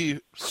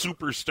 3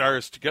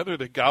 superstars together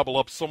that gobble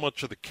up so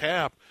much of the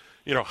cap.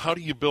 How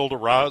do you build a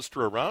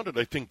roster around it?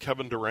 I think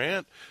Kevin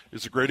Durant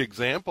is a great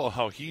example of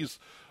how he's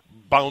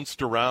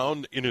bounced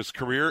around in his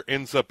career,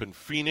 ends up in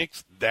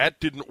Phoenix. That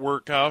didn't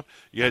work out.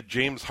 You had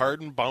James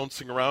Harden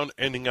bouncing around,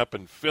 ending up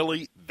in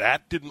Philly.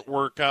 That didn't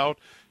work out.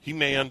 He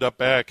may end up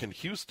back in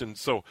Houston.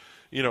 So,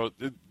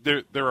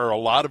 there are a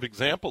lot of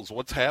examples.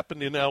 What's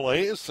happened in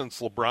L.A.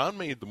 since LeBron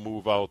made the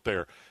move out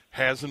there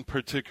hasn't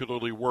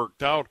particularly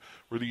worked out,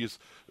 where these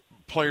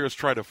players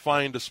try to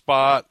find a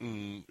spot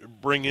and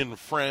bring in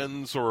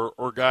friends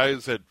or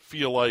guys that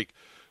feel like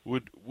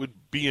would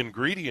be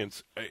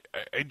ingredients.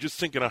 I just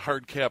think in a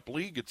hard cap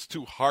league, it's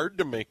too hard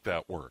to make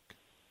that work.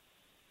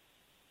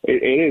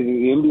 It is.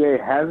 The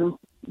NBA hasn't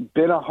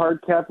been a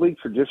hard cap league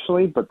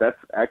traditionally, but that's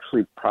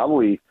actually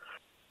probably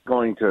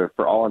going to,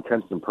 for all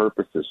intents and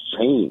purposes,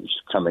 change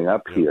coming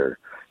up here.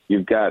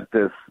 You've got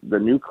the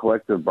new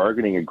collective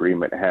bargaining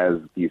agreement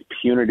has these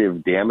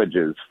punitive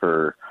damages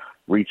for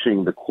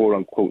reaching the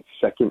quote-unquote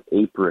second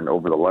apron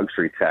over the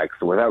luxury tax.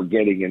 So without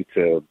getting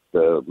into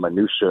the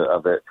minutia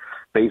of it,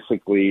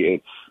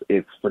 basically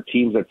it's for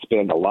teams that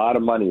spend a lot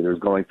of money, there's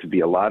going to be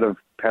a lot of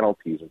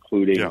penalties,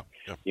 including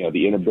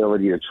the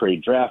inability to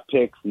trade draft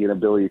picks, the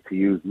inability to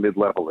use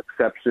mid-level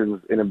exceptions,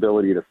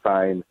 inability to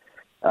sign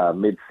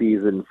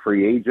mid-season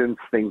free agents,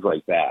 things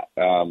like that.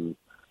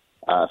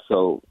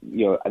 So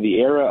the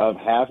era of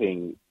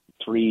having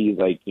 3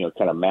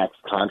 kind of max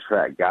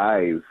contract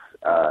guys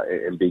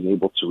and being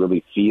able to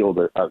really field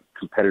a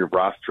competitive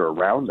roster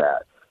around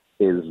that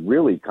is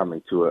really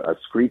coming to a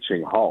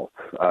screeching halt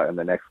in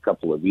the next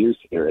couple of years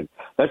here. And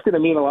that's going to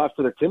mean a lot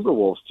for the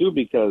Timberwolves, too,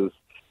 because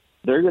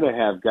they're going to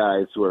have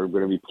guys who are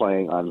going to be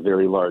playing on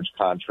very large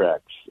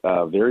contracts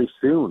very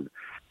soon,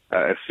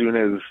 as soon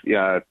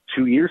as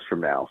 2 years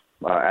from now.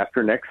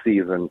 After next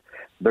season,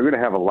 they're going to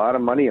have a lot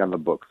of money on the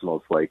books,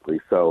 most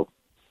likely. So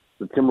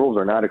the Timberwolves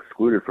are not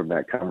excluded from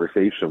that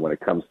conversation when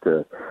it comes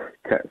to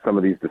some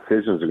of these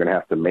decisions they're going to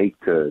have to make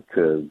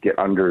to get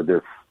under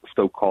this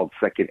so-called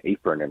second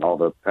apron and all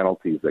the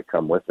penalties that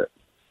come with it.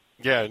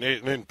 Yeah,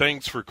 and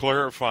thanks for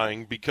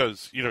clarifying,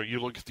 because, you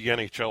look at the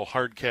NHL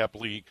hard cap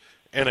league,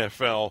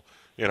 NFL,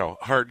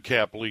 hard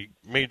cap league,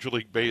 Major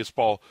League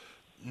Baseball,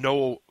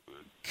 no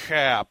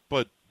cap,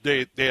 but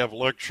they have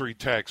luxury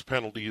tax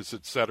penalties,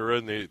 et cetera,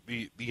 and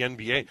the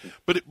NBA.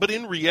 But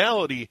in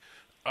reality,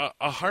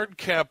 a hard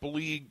cap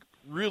league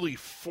really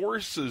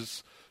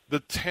forces the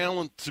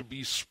talent to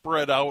be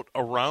spread out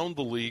around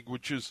the league,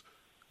 which is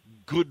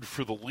good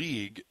for the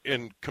league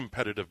and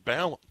competitive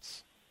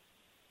balance.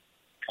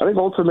 I think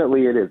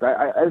ultimately it is.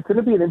 It's going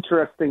to be an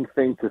interesting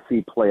thing to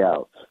see play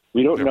out.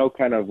 We don't know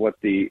kind of what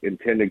the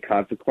intended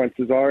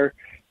consequences are.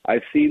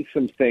 I've seen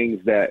some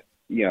things that,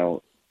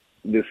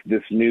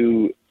 this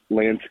new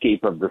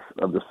landscape of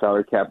the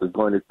salary cap is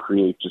going to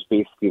create just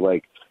basically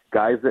like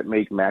guys that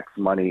make max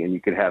money, and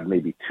you could have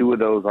maybe two of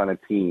those on a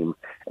team,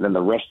 and then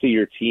the rest of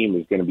your team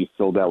is going to be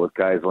filled out with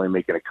guys only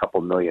making a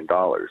couple $1 million.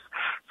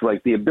 So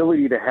like the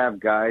ability to have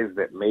guys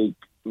that make,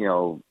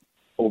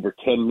 over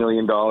 $10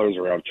 million,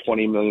 around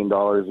 $20 million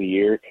a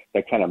year,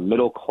 that kind of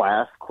middle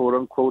class, quote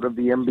unquote, of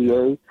the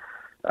NBA,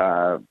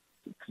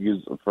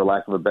 for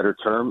lack of a better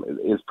term,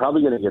 is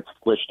probably going to get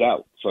squished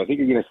out. So I think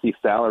you're going to see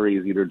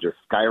salaries either just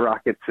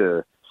skyrocket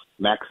to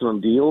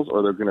maximum deals,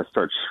 or they're going to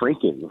start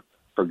shrinking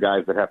for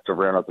guys that have to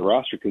round out the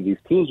roster, because these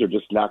teams are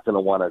just not going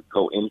to want to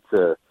go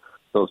into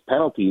those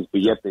penalties,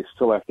 but yet you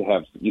still have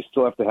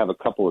to have a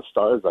couple of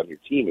stars on your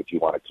team if you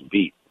want to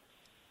compete.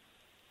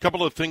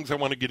 Couple of things I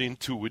want to get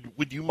into.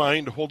 Would you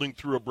mind holding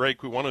through a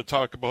break? We want to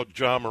talk about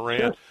Ja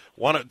Morant. Sure.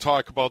 Want to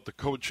talk about the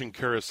coaching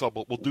carousel,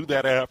 but we'll do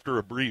that after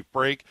a brief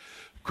break.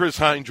 Chris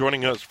Hine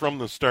joining us from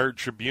the Star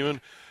Tribune,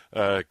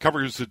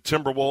 covers the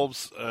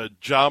Timberwolves.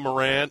 Ja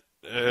Morant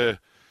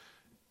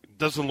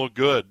doesn't look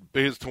good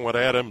based on what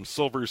Adam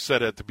Silver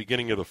said at the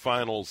beginning of the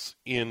finals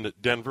in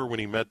Denver when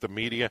he met the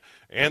media.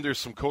 And there's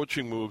some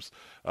coaching moves.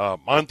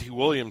 Monty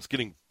Williams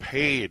getting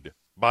paid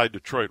by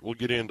Detroit. We'll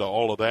get into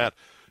all of that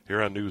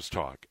here on News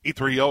Talk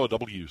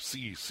 830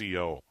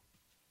 WCCO.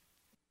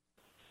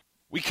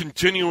 We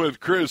continue with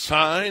Chris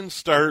Hine,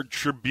 Star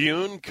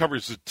Tribune,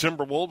 covers the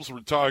Timberwolves. We're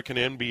talking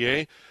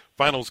NBA.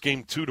 Finals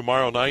game 2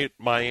 tomorrow night.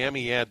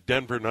 Miami at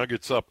Denver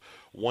Nuggets up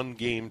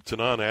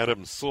 1-0.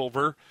 Adam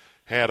Silver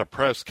had a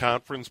press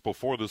conference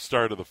before the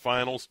start of the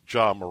finals.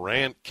 Ja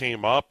Morant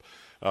came up,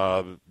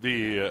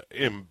 the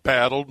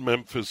embattled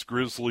Memphis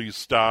Grizzlies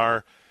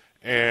star.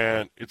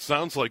 And it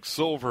sounds like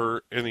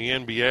Silver and the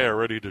NBA are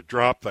ready to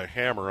drop the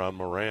hammer on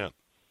Morant.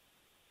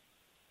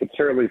 It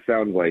certainly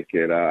sounds like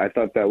it. I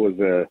thought that was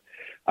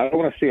I don't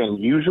want to say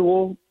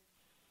unusual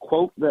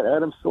quote that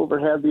Adam Silver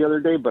had the other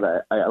day, but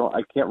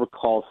I can't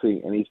recall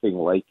seeing anything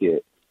like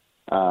it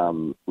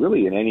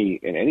really in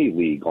any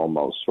league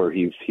almost, where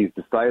he's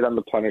decided on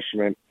the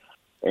punishment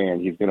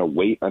and he's going to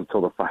wait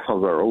until the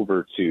finals are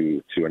over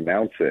to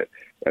announce it,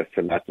 as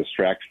to not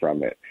distract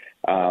from it.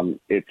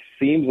 It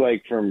seems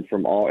like from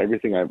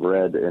everything I've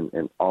read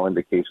and all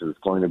indications, it's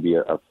going to be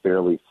a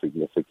fairly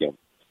significant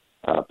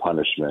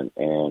punishment,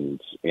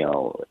 and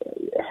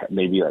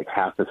maybe like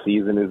half the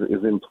season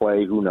is in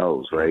play. Who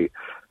knows, right?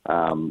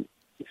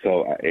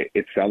 So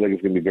it sounds like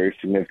it's going to be very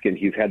significant.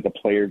 He's had the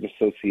Players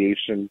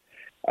Association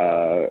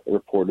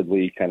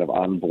reportedly kind of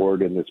on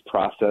board in this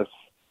process.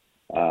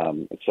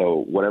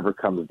 So whatever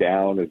comes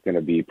down is going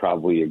to be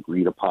probably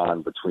agreed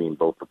upon between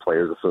both the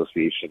Players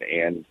Association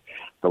and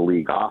the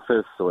league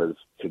office, so as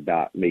to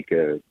not make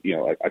a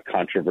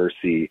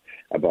controversy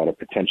about a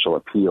potential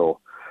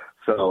appeal.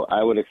 So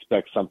I would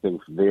expect something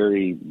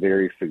very,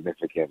 very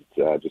significant,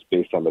 just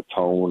based on the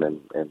tone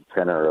and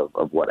tenor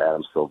of what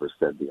Adam Silver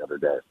said the other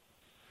day.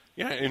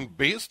 Yeah, and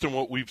based on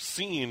what we've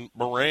seen,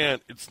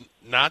 Morant, it's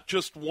not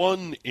just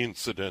one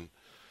incident.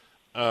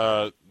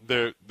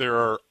 There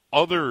are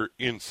other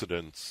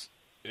incidents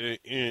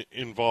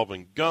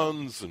involving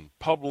guns and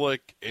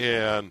public,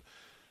 and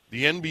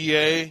the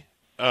NBA,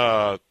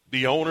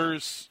 the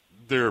owners,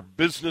 their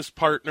business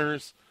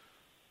partners,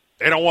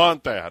 they don't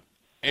want that.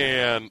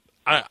 And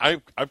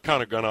I've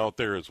kind of gone out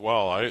there as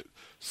well.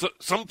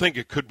 Some think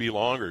it could be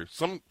longer.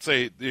 Some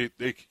say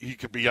he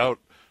could be out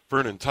for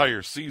an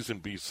entire season,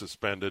 be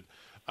suspended.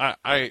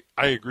 I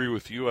agree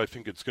with you. I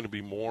think it's going to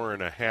be more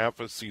in a half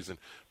a season.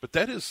 But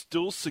that is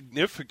still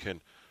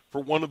significant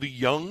for one of the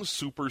young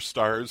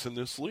superstars in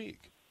this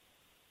league.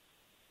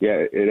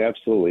 Yeah, it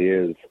absolutely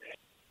is.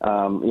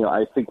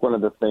 I think one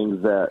of the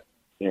things that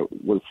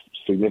was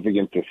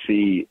significant to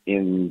see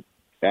in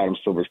Adam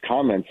Silver's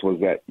comments was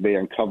that they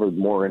uncovered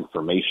more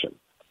information.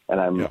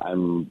 And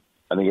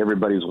I think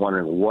everybody's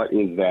wondering, what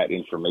is that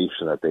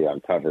information that they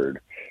uncovered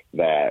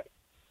that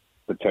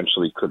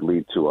potentially could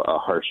lead to a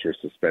harsher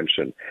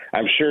suspension?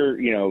 I'm sure,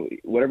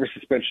 whatever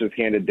suspension is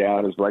handed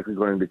down is likely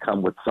going to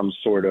come with some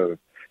sort of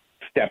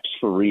steps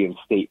for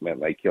reinstatement.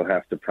 Like he'll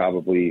have to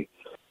probably,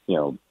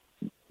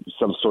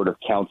 some sort of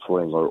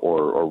counseling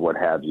or what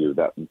have you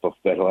that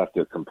he'll have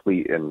to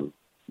complete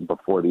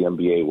before the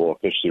NBA will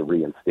officially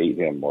reinstate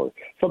him, or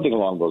something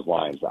along those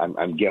lines.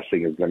 I'm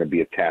guessing is going to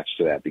be attached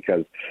to that,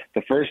 because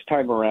the first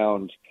time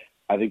around,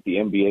 I think the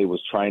NBA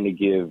was trying to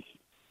give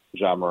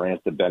Ja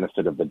Morant the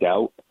benefit of the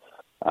doubt.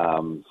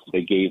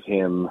 They gave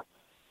him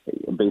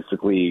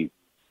basically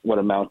what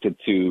amounted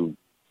to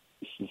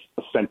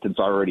a sentence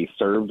already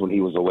served when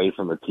he was away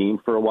from the team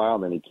for a while,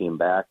 and then he came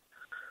back.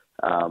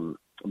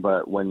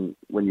 But when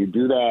you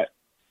do that,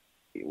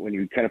 when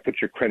you kind of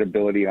put your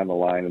credibility on the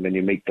line, and then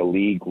you make the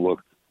league look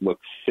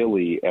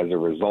silly as a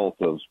result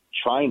of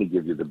trying to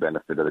give you the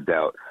benefit of the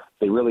doubt,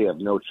 they really have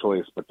no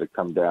choice but to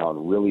come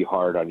down really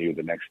hard on you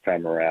the next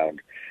time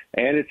around.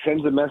 And it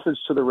sends a message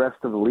to the rest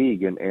of the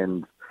league and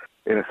in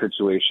a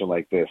situation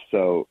like this.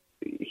 So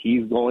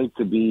he's going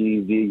to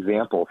be the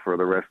example for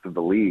the rest of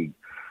the league.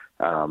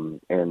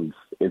 And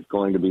it's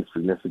going to be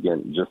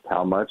significant just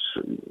how much.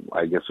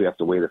 I guess we have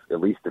to wait at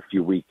least a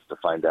few weeks to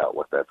find out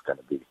what that's going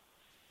to be.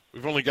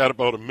 We've only got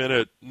about a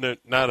minute,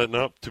 not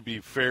enough to be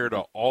fair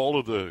to all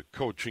of the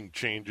coaching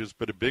changes,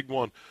 but a big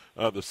one.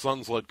 The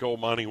Suns let go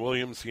Monty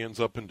Williams. He ends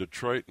up in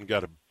Detroit and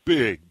got a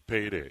big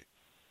payday.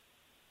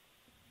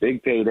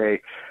 Big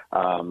payday.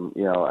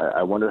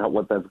 I wonder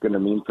what that's going to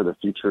mean for the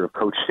future of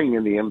coaching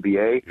in the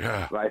NBA.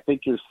 Yeah. But I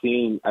think you're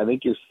seeing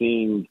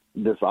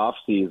this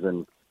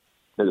offseason,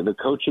 the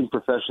coaching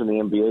profession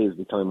in the NBA is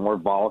becoming more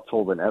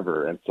volatile than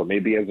ever. And so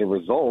maybe as a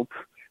result,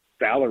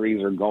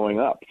 salaries are going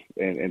up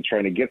and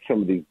trying to get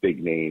some of these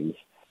big names.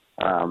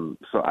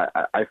 So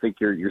I think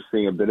you're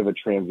seeing a bit of a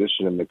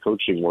transition in the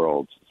coaching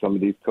world. Some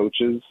of these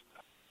coaches,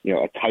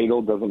 a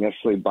title doesn't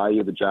necessarily buy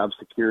you the job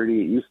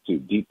security it used to.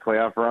 Deep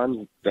playoff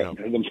runs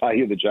doesn't buy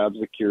you the job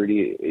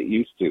security it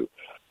used to.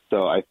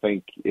 So I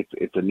think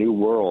it's a new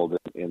world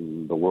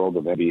in the world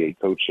of NBA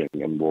coaching,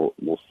 and we'll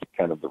see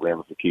kind of the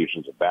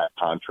ramifications of that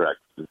contract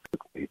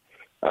specifically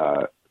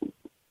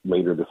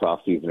later this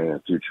offseason and in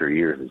future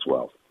years as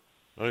well.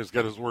 Well, he's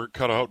got his work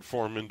cut out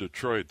for him in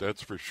Detroit,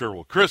 that's for sure.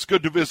 Well, Chris,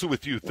 good to visit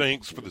with you.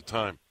 Thanks for the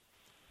time.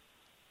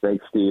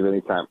 Thanks, Steve.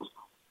 Anytime.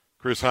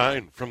 Chris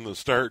Hine from the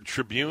Star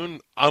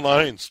Tribune,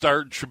 online,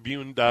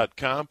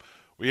 startribune.com.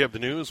 We have the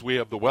news, we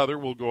have the weather.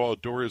 We'll go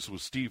outdoors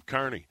with Steve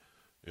Carney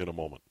in a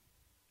moment.